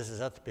God, this is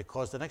it,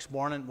 because the next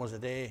morning was the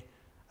day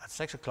at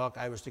 6 o'clock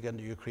I was to get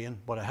into Ukraine,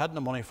 but I hadn't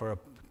the money for a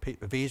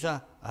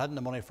visa, I hadn't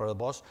the money for a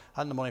bus, I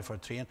hadn't the money for a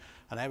train,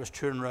 and I was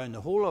touring around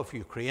the whole of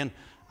Ukraine,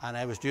 and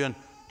I was doing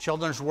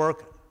children's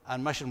work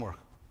and mission work,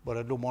 but I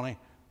had no money,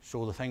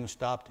 so the thing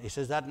stopped. He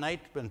says, that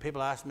night when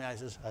people asked me, I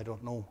says, I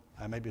don't know,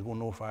 I might be going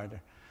no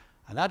farther.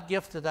 And that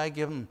gift that I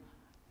gave him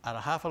at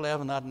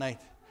 11:30 that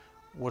night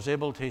was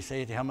able to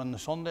say to him on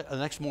the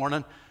next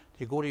morning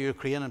to go to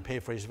Ukraine and pay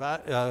for his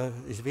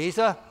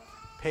visa,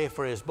 pay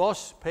for his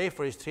bus, pay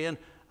for his train,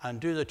 and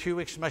do the 2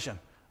 weeks mission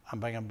and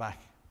bring him back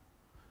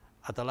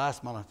at the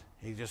last minute.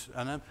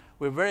 And then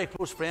we're very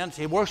close friends.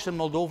 He works in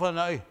Muldova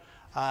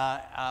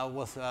now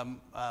with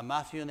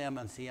Matthew and them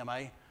and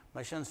CMI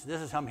missions.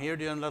 This is him here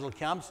doing little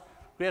camps.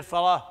 Great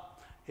fella.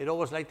 He'd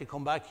always like to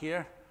come back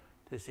here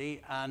to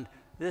see. And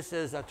this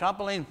is a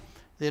trampoline.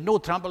 They had no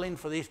trampoline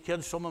for these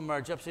kids. Some of them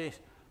are gypsies.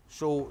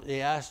 So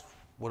they asked,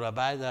 would I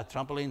buy that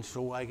trampoline?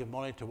 So I give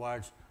money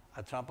towards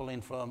a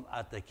trampoline for them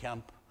at the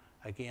camp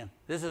again.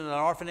 This is an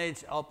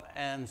orphanage up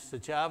in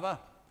Sechava.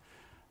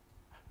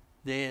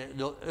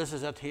 This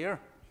is it here.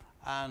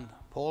 And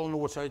Paul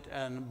knows out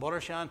in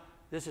Buttershan.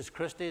 This is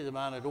Christy, the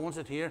man that owns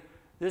it here.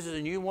 This is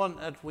a new one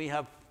that we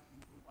have.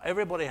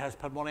 Everybody has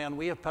put money in.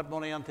 We have put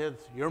money into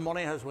it. Your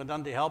money has went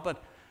in to help it.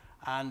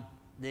 And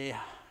they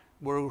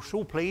were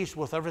so pleased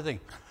with everything,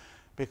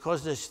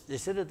 because they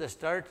said at the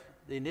start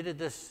they needed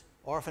this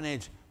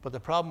orphanage, but the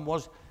problem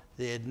was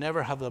they'd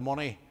never have the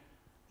money.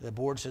 The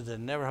board said they'd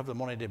never have the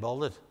money to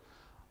build it.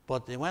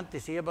 But they went to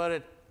see about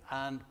it,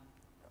 and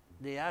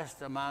they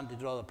asked a man to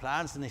draw the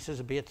plans, and he says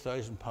it'd be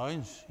 £8,000,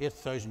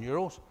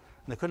 €8,000, and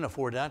they couldn't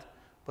afford that.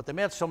 But they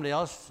met somebody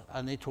else,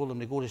 and they told them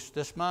to go to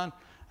this man,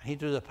 and he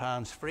drew the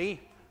plans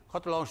free.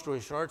 Cut the long story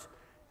short,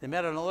 they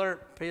met another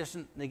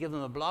person, they gave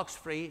them the blocks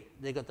free,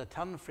 they got the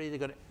tin free, they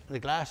got the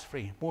glass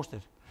free, most of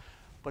it.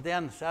 But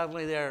then,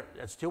 sadly,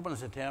 it's to open in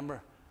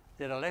September,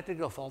 they had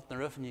electrical fault in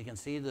the roof, and you can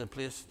see the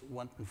place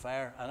went on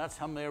fire, and that's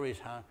him there with his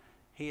hand.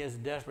 He is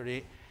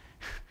desperate.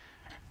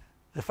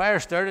 The fire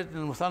started,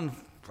 and within,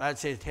 I'd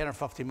say, 10 or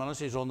 15 minutes,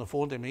 he's on the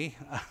phone to me.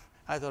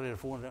 I thought he had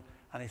phoned him,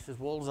 and he says,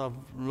 Wolves, I've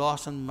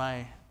lost in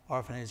my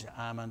orphanage,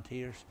 I'm in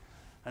tears.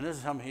 And this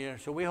is him here.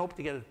 So we hope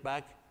to get it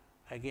back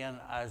again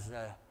as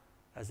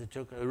it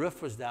took. The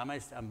roof was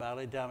damaged and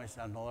badly damaged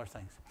and other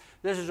things.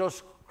 This is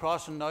us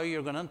crossing now.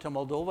 You're going into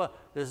Muldova.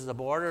 This is the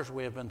borders.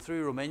 We have been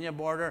through Romania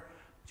border,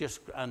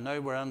 and now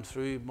we're in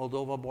through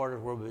Muldova border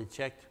where we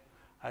checked.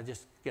 I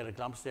just get a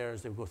glimpse there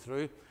as they go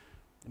through.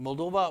 In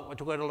Muldova, we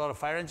took out a lot of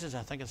fire engines.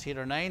 I think it's 8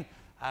 or 9,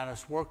 and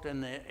it's worked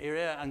in the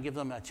area and give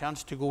them a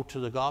chance to go to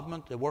the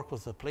government. They work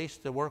with the police.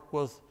 They work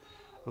with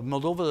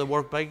Muldova. They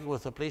work big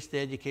with the police, the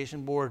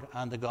education board,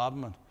 and the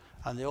government,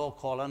 and they all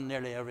call in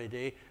nearly every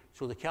day.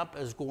 So the camp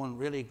is going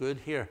really good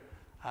here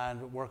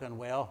and working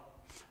well.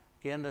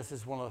 Again, this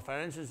is one of the fire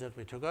engines that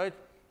we took out.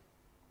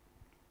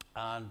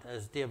 And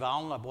as Dave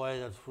Allen, a boy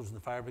that was in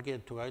the fire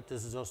brigade, took out,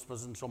 this is us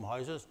visiting some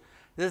houses.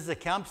 This is the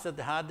camps that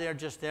they had there,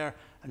 just there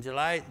in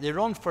July. They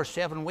run for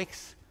 7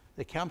 weeks.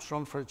 The camps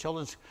run for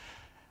children's,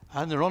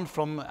 and they run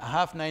from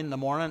 9:30 in the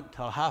morning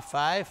till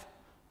 5:30.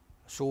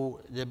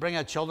 So they bring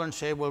out children,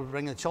 say, we'll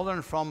bring the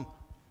children from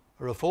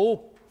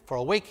Rafo for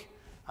a week,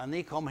 and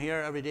they come here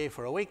every day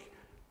for a week,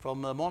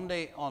 from the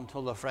Monday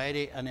until the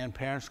Friday, and then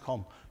parents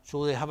come.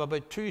 So they have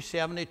about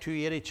 270,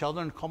 280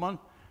 children coming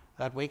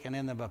that week, and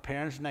then they have a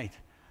parents' night.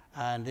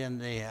 And then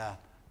they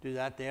do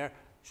that there.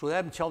 So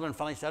them children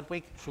finish that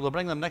week. So they'll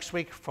bring them next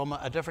week from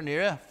a different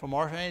area, from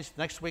orphanage.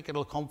 Next week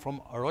it'll come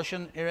from a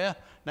Russian area.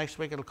 Next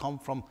week it'll come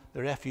from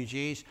the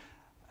refugees.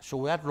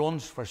 So that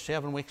runs for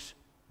 7 weeks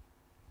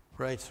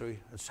right through.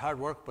 It's hard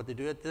work, but they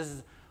do it. This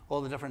is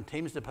all the different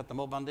teams. They put them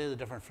up under the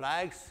different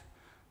flags.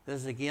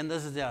 This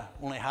is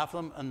only half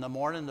of them in the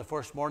morning, the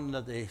first morning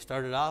that they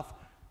started off,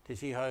 to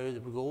see how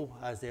it would go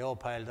as they all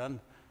piled in.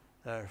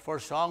 Their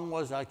first song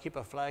was I'll Keep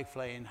a Flag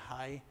Flying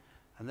High.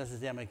 And this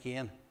is them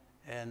again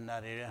in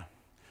that area.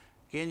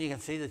 Again, you can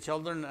see the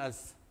children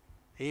as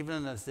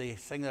they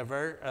sing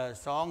their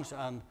songs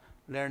and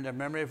learn their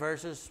memory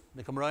verses.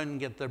 They come around and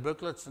get their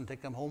booklets and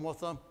take them home with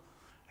them.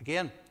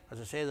 Again, as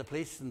I say, the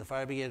police and the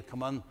fire brigade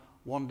come in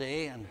one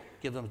day and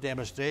give them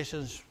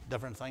demonstrations,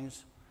 different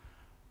things.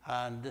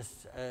 And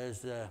this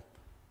is the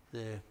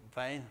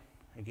vine.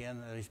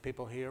 Again, these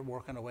people here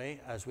working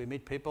away as we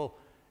meet people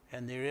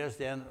in the areas,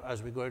 then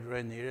as we go out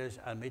around the areas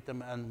and meet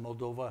them in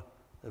Muldova.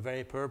 The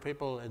very poor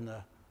people in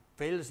the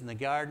fields, in the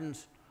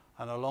gardens,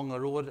 and along the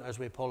road as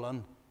we pull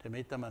in to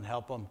meet them and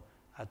help them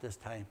at this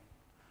time.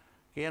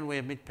 Again,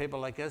 we meet people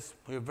like this.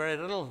 We have very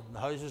little. The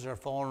houses are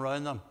falling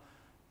around them.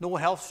 No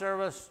health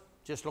service.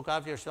 Just look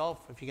after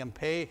yourself. If you can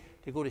pay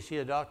to go to see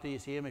a doctor, you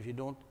see him. If you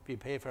don't, if you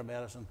pay for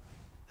medicine,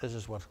 this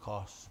is what it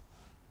costs.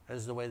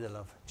 is the way they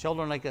live.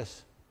 Children like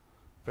us,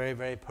 very,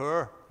 very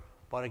poor,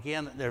 but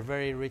again, they're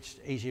very reached,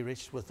 easy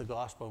reached with the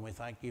gospel, and we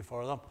thank you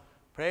for them.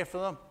 Pray for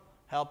them,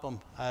 help them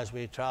as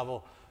we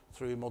travel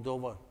through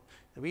Moldova.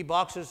 The wee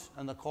boxes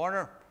in the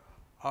corner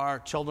are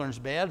children's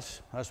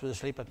beds. That's where they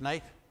sleep at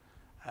night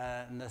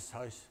in this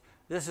house.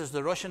 This is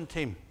the Russian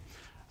team,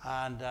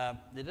 and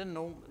they didn't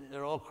know,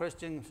 they're all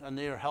Christians, and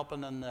they're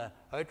helping in the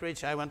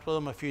outreach. I went with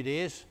them a few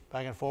days,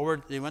 back and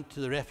forward. They went to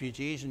the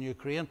refugees in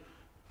Ukraine.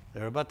 They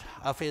were a bit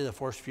iffy the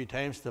first few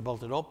times they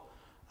built it up,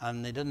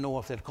 and they didn't know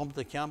if they'd come to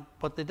the camp,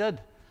 but they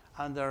did.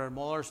 And their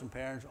mothers and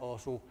parents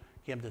also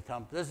came to the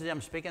camp. This is them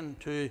speaking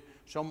to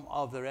some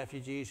of the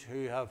refugees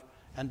who have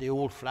in the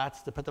old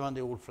flats. They put them in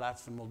the old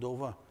flats in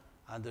Moldova,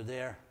 and they're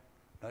there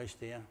now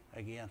staying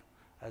again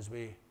as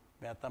we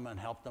met them and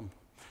helped them.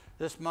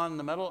 This man in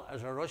the middle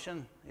is a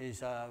Russian.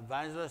 He's an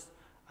evangelist,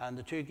 and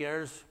the two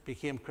girls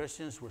became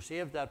Christians, were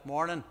saved that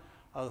morning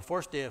of the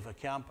first day of the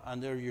camp,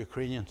 and they're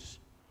Ukrainians.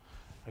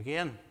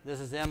 Again, this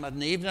is them at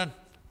an evening.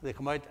 They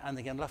come out and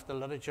they can lift the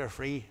literature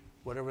free,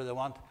 whatever they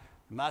want.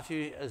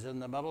 Matthew is in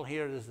the middle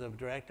here. This is the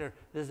director.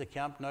 This is the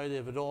camp now. They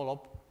have it all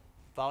up.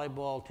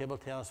 Volleyball, table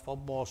tennis,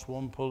 football,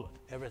 swimming pool,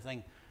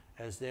 everything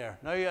is there.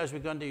 Now as we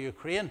go into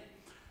Ukraine,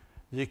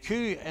 the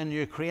queue in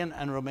Ukraine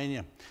and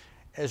Romania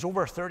is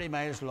over 30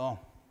 miles long.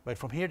 Right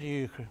from here to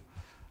Ukraine.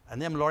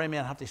 And them lorry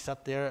men have to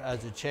sit there as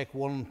they check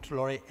one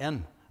lorry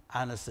in.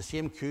 And it's the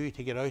same queue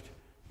to get out.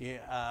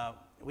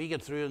 We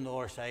get through on the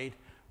other side,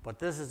 but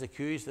this is the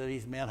queues that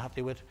these men have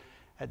to wait.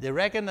 They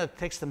reckon it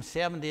takes them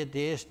 7 to 8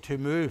 days to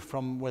move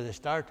from where they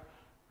start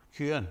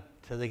queuing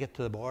till they get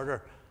to the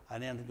border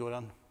and then to go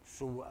down.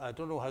 So I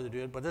don't know how they do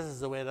it, but this is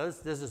the way it is.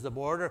 This is the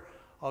border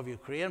of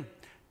Ukraine.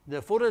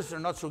 The photos are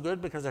not so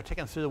good because they're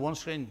taken through the one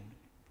screen.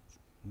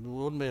 It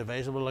wouldn't be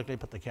advisable like they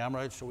put the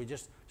camera out, so we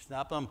just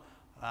snap them.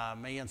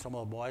 Me and some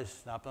of the boys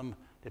snap them,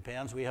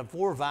 depends. We have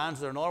 4 vans,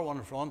 there's another one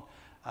in front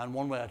and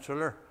one with a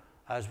trailer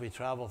as we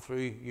travel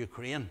through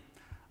Ukraine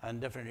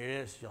and different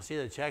areas. You'll see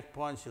the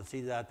checkpoints, you'll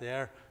see that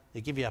there.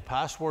 They give you a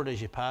password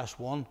as you pass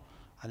one,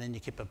 and then you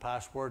keep a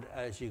password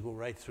as you go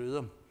right through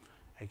them.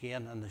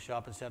 Again, in the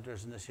shopping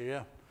centres in this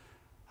area.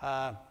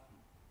 I'll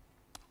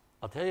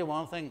tell you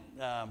one thing.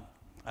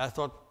 I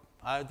thought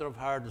I would have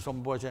heard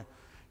some boys say,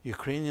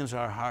 Ukrainians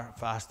are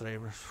fast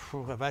drivers.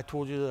 If I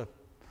told you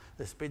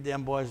the speed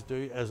them boys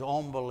do is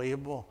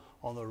unbelievable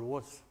on the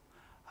roads,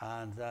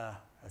 and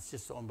it's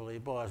just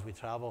unbelievable as we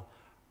travel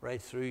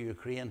right through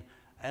Ukraine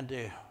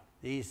into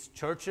these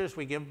churches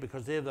we give,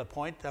 because they have the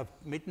point of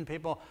meeting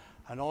people,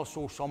 and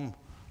also some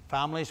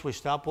families we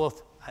stop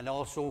with, and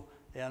also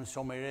in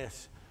some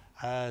areas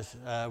as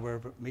we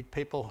meet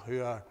people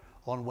who are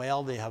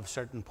unwell. They have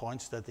certain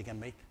points that they can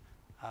meet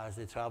as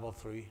they travel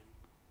through.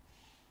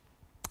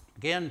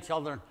 Again,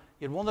 children,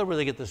 you'd wonder where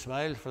they get the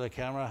smile for the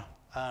camera,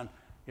 and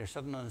you're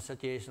sitting in a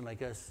situation like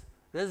this.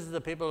 This is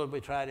the people that we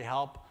try to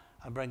help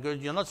and bring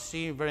good. You'll not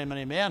see very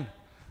many men,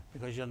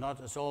 because you're not,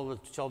 it's all the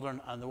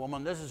children and the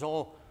women. This is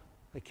all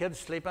the kids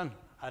sleeping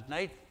at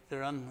night.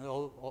 They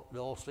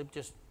all sleep,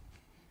 just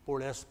more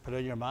or less put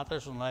on your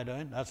mattress and lie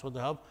down. That's what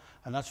they have,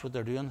 and that's what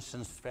they're doing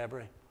since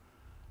February.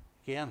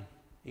 Again,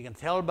 you can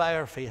tell by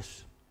our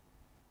face,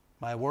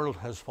 my world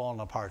has fallen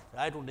apart.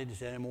 I don't need to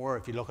say any more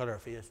if you look at our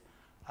face.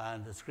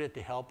 And it's great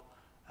to help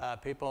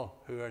people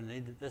who are in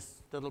need.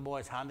 This little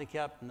boy is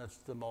handicapped, and that's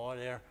the boy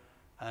there.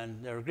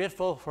 And they're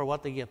grateful for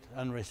what they get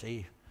and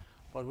receive.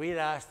 But we'd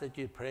ask that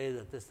you pray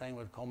that this thing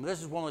would come.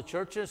 This is one of the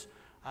churches,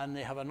 and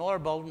they have another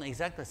building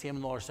exactly the same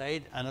on the other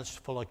side, and it's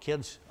full of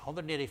kids.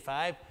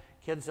 185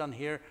 kids on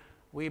here.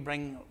 We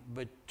bring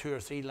about 2 or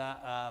 3.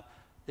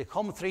 They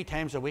come 3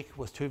 times a week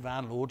with 2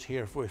 van loads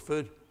here for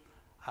food,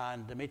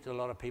 and they meet a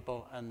lot of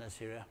people in this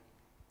area.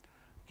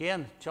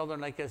 Again,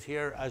 children like us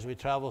here as we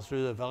travel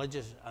through the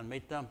villages and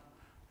meet them.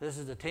 This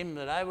is the team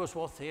that I was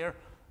with here.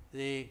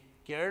 The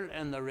girl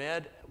in the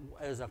red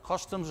is a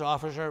customs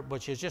officer,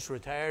 but she's just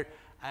retired,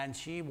 and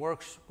she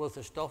works with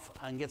the stuff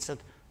and gets it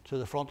to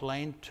the front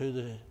line,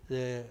 to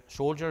the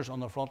soldiers on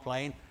the front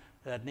line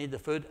that need the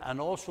food, and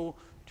also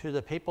to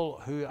the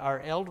people who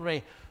are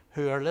elderly,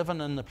 who are living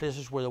in the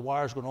places where the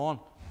war is going on,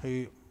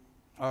 who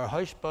are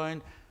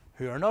housebound,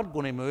 who are not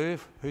going to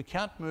move, who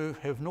can't move,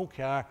 have no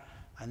car,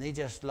 and they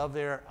just live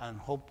there and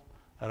hope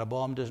that a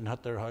bomb doesn't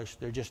hit their house.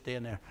 They're just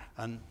staying there.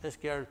 And this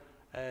girl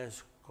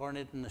is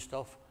coordinating the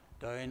stuff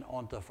down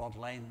onto the front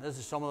line. This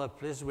is some of the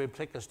places we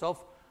pick the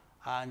stuff,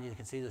 and you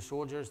can see the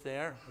soldiers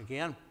there.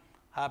 Again,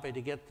 happy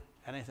to get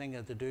anything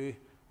that they do,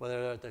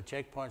 whether they're at the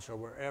checkpoints or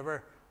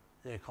wherever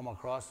they come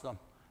across them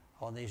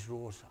on these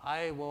roads.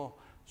 I will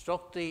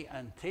instruct thee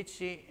and teach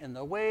thee in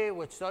the way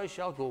which thou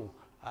shalt go.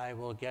 I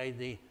will guide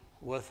thee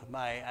with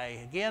my eye.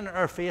 Again,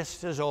 our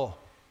face is all.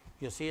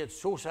 You see,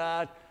 it's so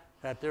sad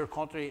that their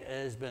country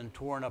has been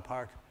torn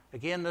apart.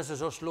 Again, this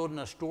is us loading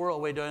a store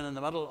away down in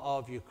the middle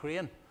of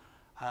Ukraine,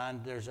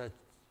 and there's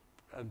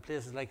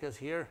places like this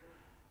here,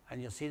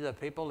 and you'll see the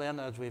people then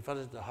as we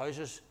visit the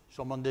houses.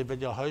 Some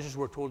individual houses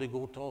we're told to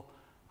go to,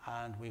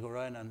 and we go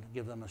around and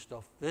give them the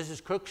stuff. This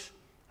is cooks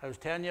I was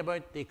telling you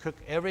about. They cook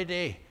every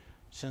day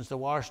since the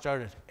war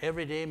started.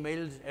 Every day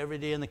meals, every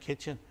day in the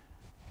kitchen.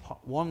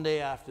 One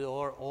day after the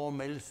other, all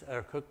meals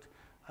are cooked,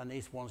 and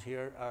these ones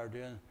here are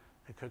doing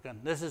the cooking.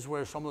 This is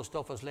where some of the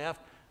stuff is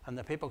left, and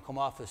the people come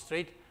off the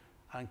street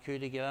and queue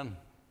to get in,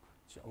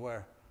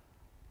 where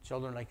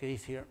children like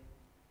these here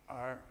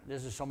are.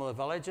 This is some of the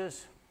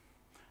villages.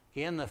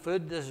 Again, the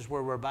food, this is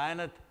where we're buying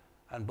it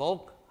in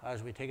bulk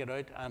as we take it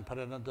out and put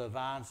it into the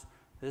vans.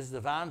 This is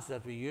the vans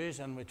that we use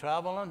and we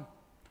travel in.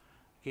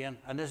 Again,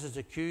 and this is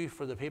the queue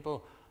for the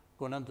people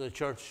going into the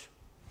church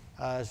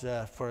as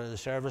for the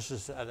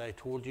services that I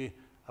told you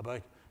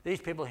about.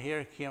 These people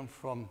here came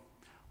from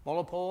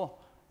Muldova.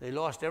 They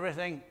lost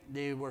everything.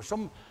 They were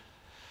some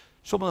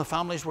of the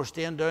families were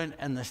staying down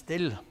in the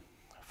steel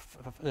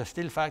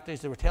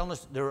factories. They were telling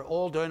us they were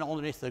all down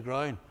underneath the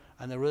ground,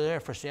 and they were there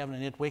for 7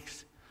 and 8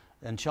 weeks.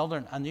 And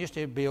children, and there used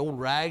to be old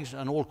rags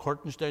and old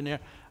curtains down there,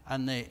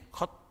 and they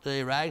cut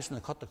the rags and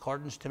they cut the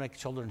curtains to make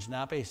children's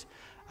nappies.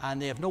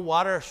 And they have no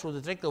water, so they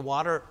drink the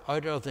water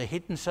out of the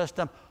heating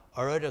system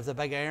or out of the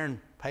big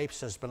iron pipes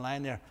that's been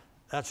lying there.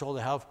 That's all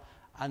they have.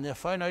 And they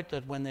found out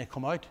that when they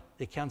come out,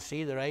 they can't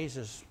see their eyes.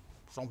 There's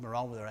something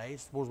wrong with their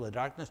eyes, suppose with the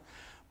darkness.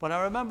 But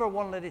I remember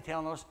one lady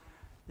telling us,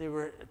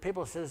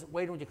 people says,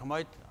 why don't you come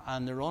out?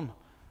 And they run.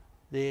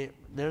 They're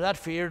that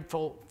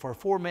fearful. For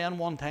 4 men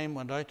one time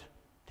went out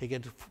to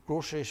get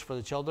groceries for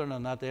the children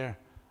and that there.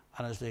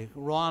 And as they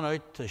ran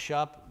out to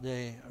shop,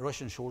 the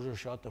Russian soldiers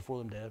shot the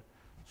 4 of them dead.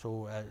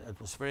 So it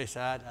was very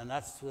sad, and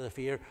that's the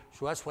fear.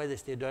 So that's why they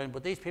stayed down.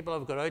 But these people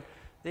have got out.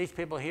 These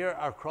people here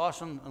are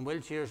crossing in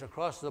wheelchairs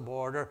across the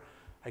border.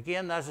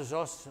 Again, this is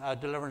us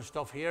delivering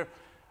stuff here.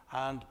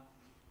 And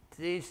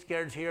these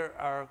girls here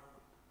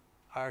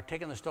are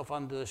taking the stuff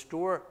onto the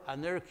store,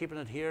 and they're keeping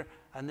it here,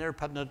 and they're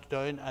putting it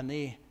down, and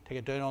they take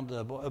it down onto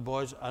the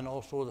boys and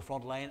also the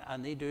front line,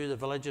 and they do the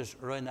villages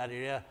around that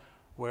area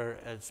where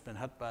it's been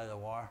hit by the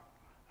war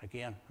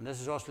again. And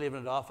this is us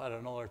leaving it off at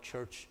another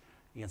church.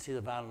 You can see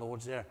the van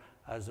loads there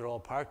as they're all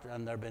parked,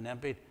 and they're being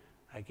emptied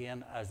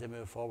again as they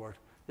move forward.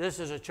 This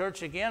is a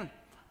church again,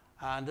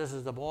 and this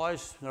is the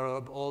boys,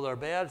 all their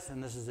beds,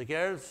 and this is the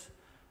girls,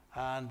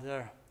 and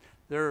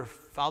their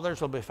fathers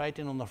will be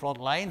fighting on the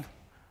front line,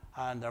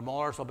 and their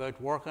mothers will be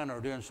out working or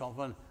doing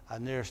something,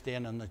 and they're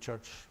staying in the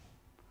church,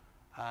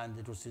 and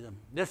they don't see them.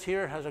 This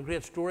here has a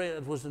great story.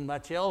 It was in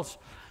Machel's.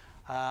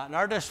 An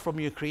artist from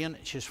Ukraine.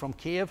 She's from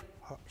Kiev.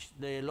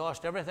 They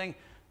lost everything.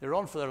 They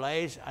run for their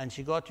lives, and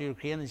she got to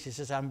Ukraine, and she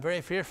says, I'm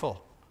very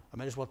fearful. I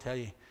might as well tell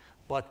you.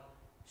 But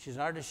she's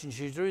an artist, and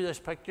she drew this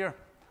picture,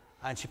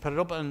 and she put it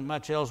up on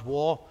Machel's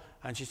wall,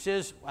 and she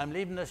says, I'm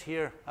leaving this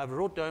here. I've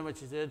wrote down what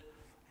she did.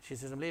 She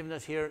says, I'm leaving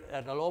this here,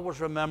 and I'll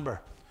always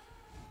remember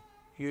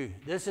you.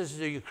 This is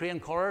the Ukraine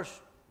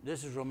colours.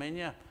 This is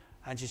Romania.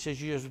 And she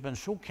says, you have been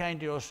so kind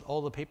to us,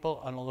 all the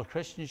people and all the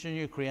Christians in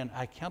Ukraine.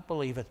 I can't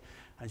believe it.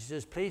 And she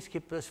says, please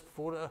keep this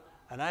photo,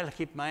 and I'll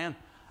keep mine.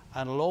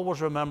 And I'll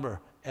always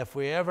remember, if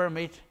we ever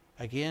meet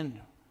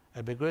again,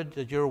 it'd be good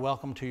that you're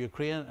welcome to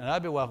Ukraine, and I'll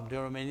be welcome to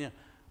Romania.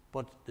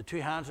 But the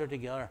two hands are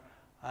together,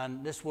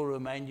 and this will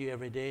remind you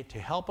every day to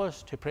help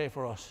us, to pray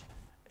for us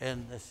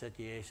in this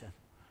situation.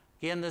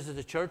 Again, this is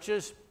the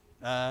churches,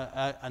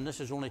 and this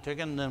is only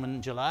taken them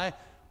in July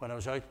when I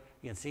was out.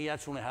 You can see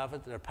that's only half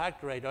it. They're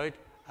packed right out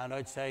and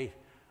outside.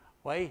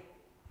 Why?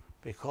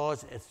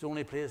 Because it's the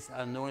only place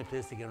and the only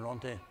place they can run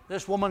to.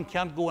 This woman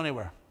can't go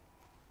anywhere.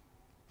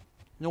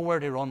 Nowhere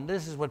to run.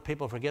 This is what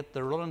people forget.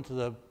 They're running to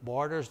the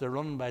borders. They're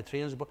running by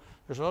trains. But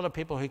there's a lot of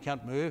people who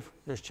can't move.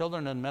 There's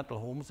children in mental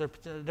homes. There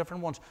are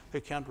different ones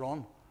who can't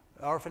run.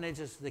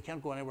 Orphanages, they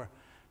can't go anywhere.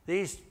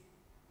 These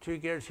two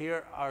girls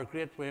here are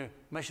great with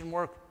mission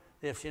work.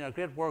 They've seen a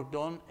great work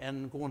done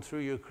in going through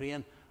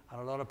Ukraine,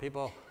 and a lot of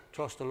people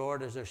trust the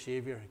Lord as their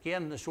Saviour.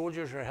 Again, the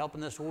soldiers are helping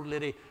this old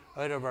lady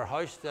out of her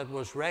house that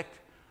was wrecked.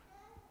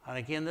 And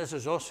again, this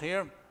is us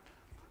here.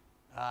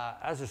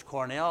 As is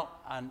Cornell,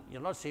 and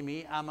you'll not see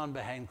me. I'm on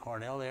behind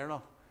Cornell there,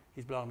 look.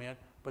 He's blocking me out.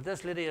 But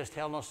this lady is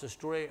telling us the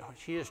story.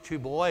 She has 2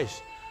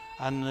 boys,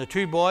 and the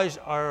 2 boys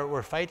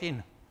were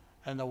fighting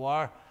in the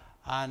war,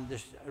 and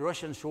the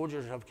Russian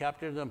soldiers have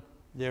captured them.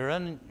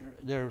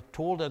 They're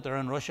told that they're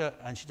in Russia,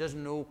 and she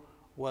doesn't know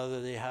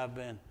whether they have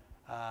been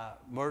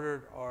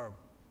murdered or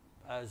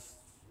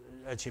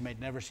that she might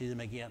never see them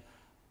again.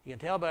 You can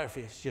tell by her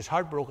face, she's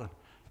heartbroken.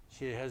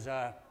 She has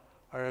a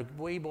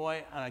wee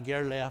boy and a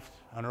girl left,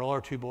 and her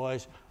other 2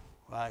 boys,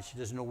 she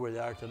doesn't know where they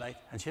are tonight.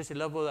 And she has to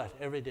live with that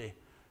every day.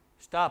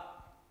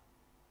 Stop,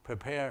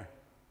 prepare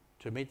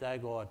to meet thy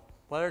God.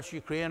 Whether it's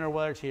Ukraine or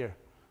whether it's here,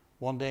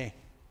 one day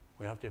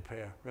we have to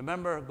pray.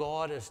 Remember,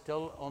 God is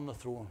still on the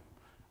throne.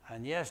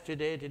 And yes,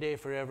 today,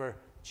 forever,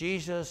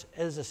 Jesus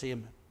is the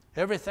same.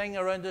 Everything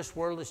around this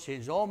world has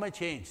changed. All may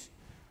change,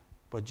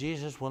 but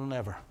Jesus will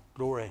never.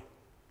 Glory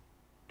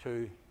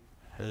to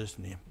his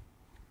name.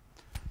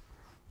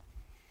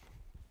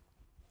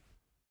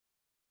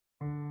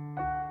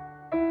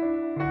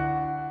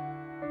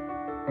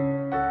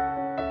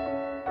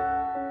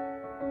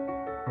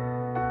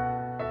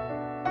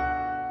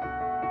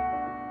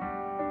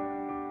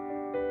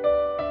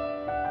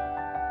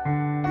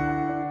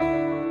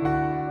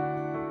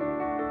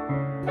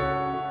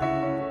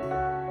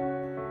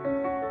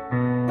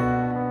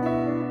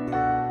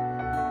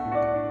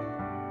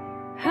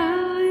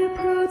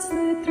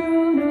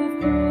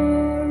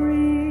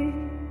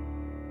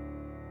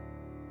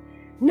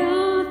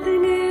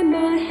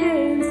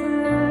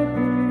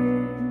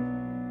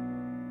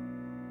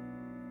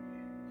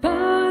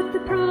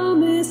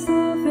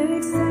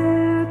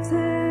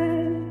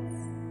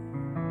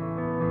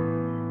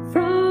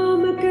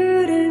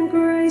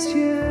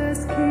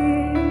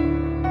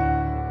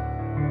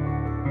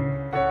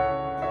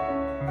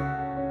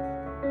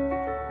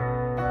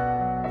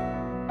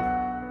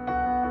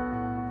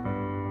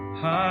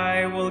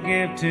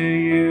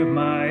 you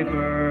my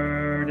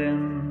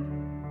burden,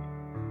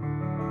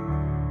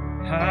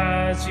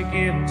 as you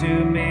give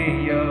to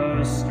me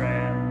your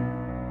strength.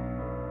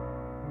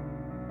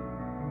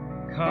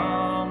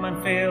 Come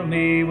and fill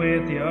me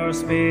with your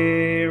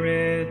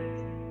spirit,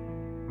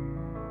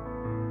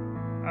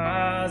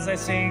 as I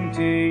sing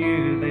to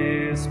you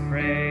this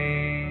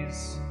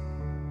praise.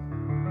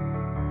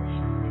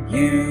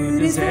 You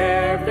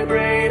deserve the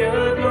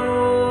greater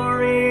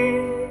glory.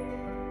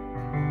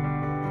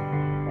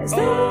 As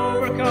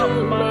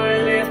overcome,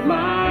 I lift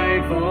my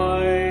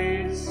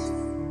voice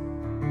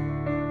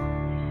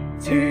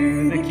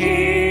to the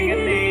King in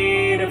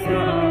need of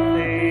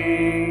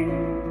nothing.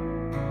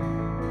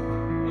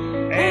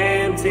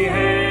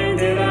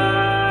 Empty-handed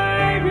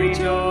I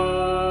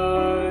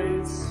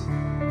rejoice.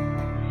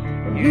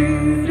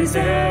 You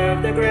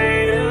deserve the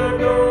greater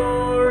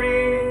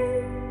glory.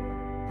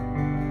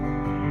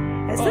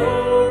 As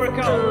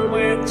overcome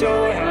with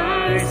joy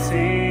I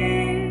sing.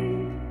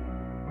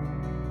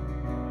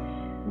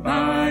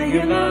 By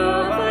your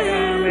love I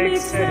am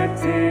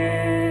accepted.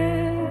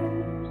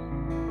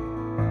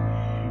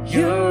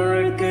 You're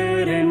a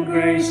good and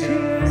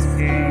gracious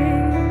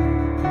King.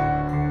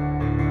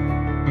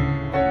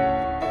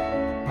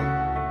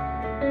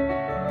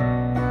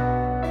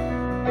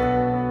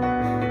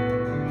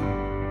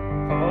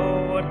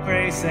 Oh, what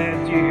grace that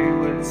you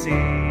would see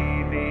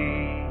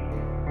me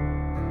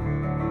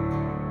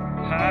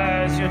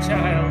as your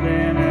child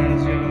and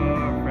as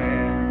your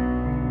friend,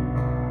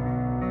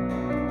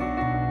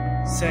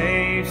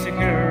 safe,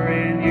 secure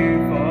in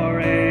you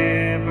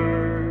forever.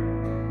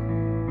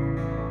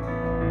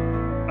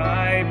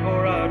 I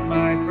pour out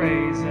my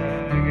praise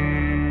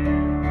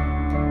again.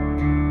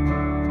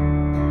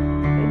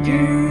 And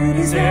you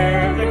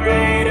deserve the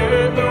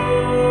greater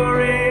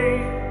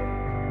glory.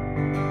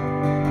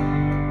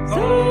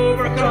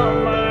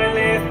 Overcome, I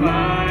lift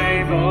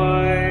my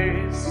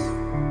voice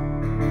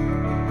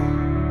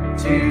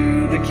to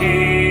the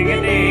King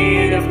in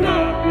need of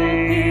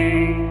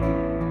nothing.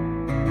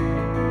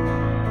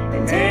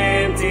 And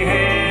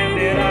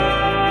empty-handed I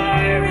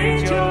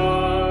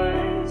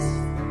rejoice.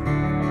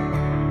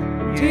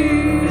 You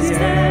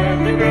deserve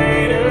the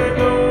greater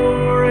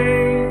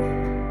glory.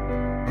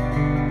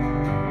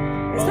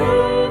 As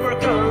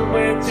overcome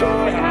with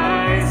joy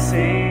I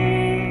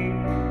sing.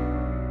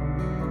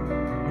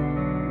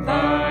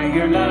 By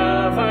your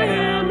love I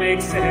am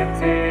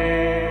accepted.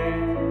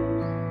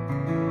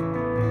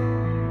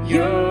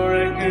 You're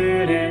a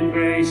good and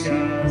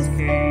gracious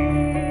King.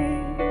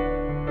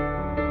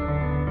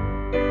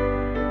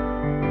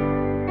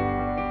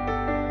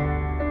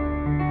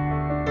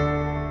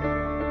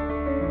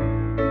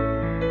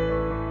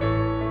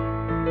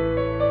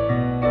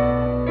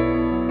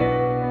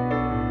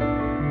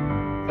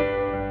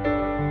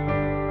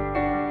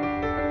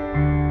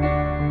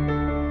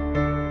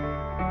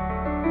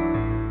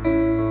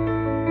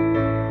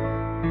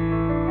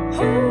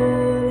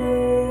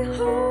 Holy,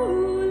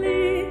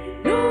 holy,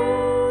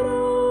 Lord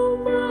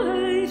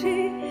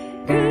Almighty,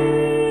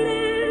 good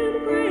and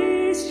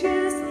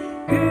gracious,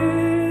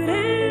 good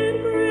and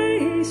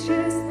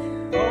gracious.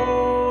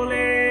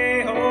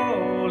 Holy,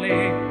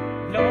 holy,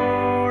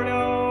 Lord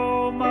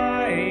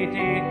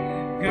Almighty,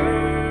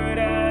 good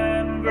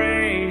and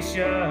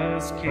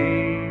gracious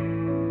King.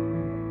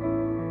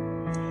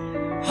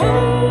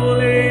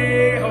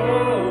 Holy,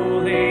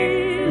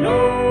 holy,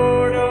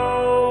 Lord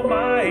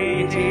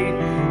Almighty,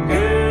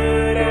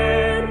 good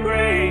and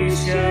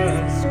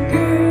gracious,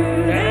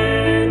 good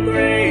and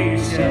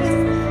gracious.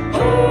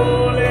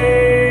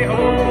 Holy,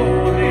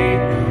 holy,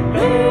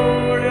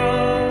 Lord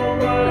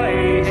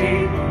Almighty,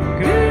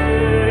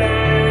 good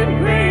and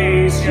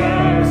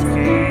gracious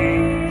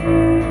King.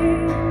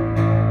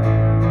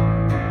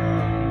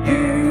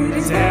 You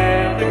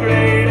deserve the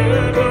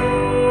greater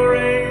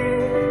glory.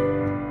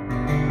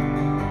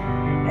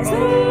 As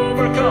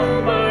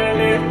overcome, I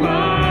lift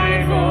my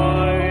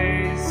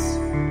voice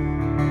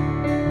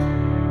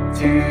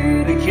to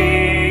the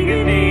King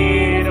in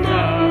need of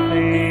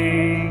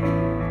nothing.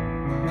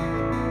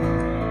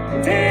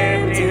 And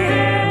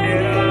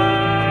empty-handed I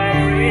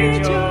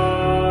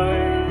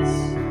rejoice.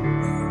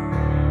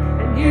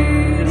 And you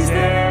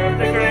deserve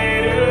the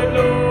greater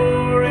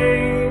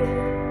glory.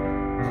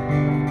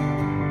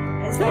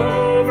 As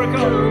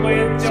overcome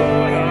with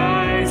joy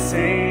I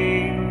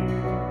sing.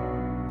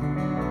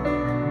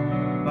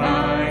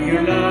 By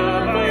your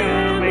love I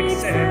am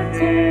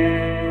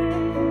accepted.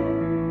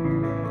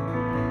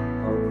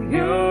 Oh,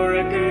 you're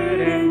a good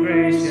and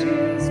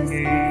gracious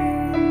King.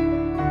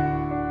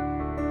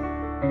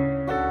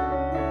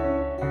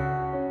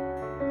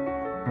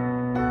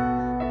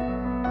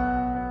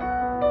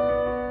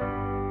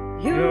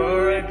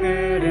 You're a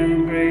good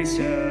and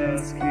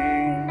gracious King.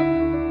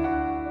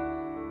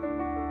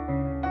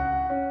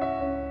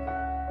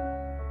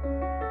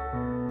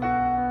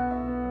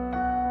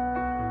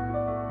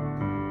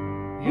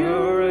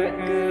 You're a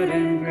good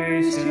and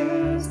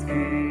gracious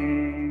King.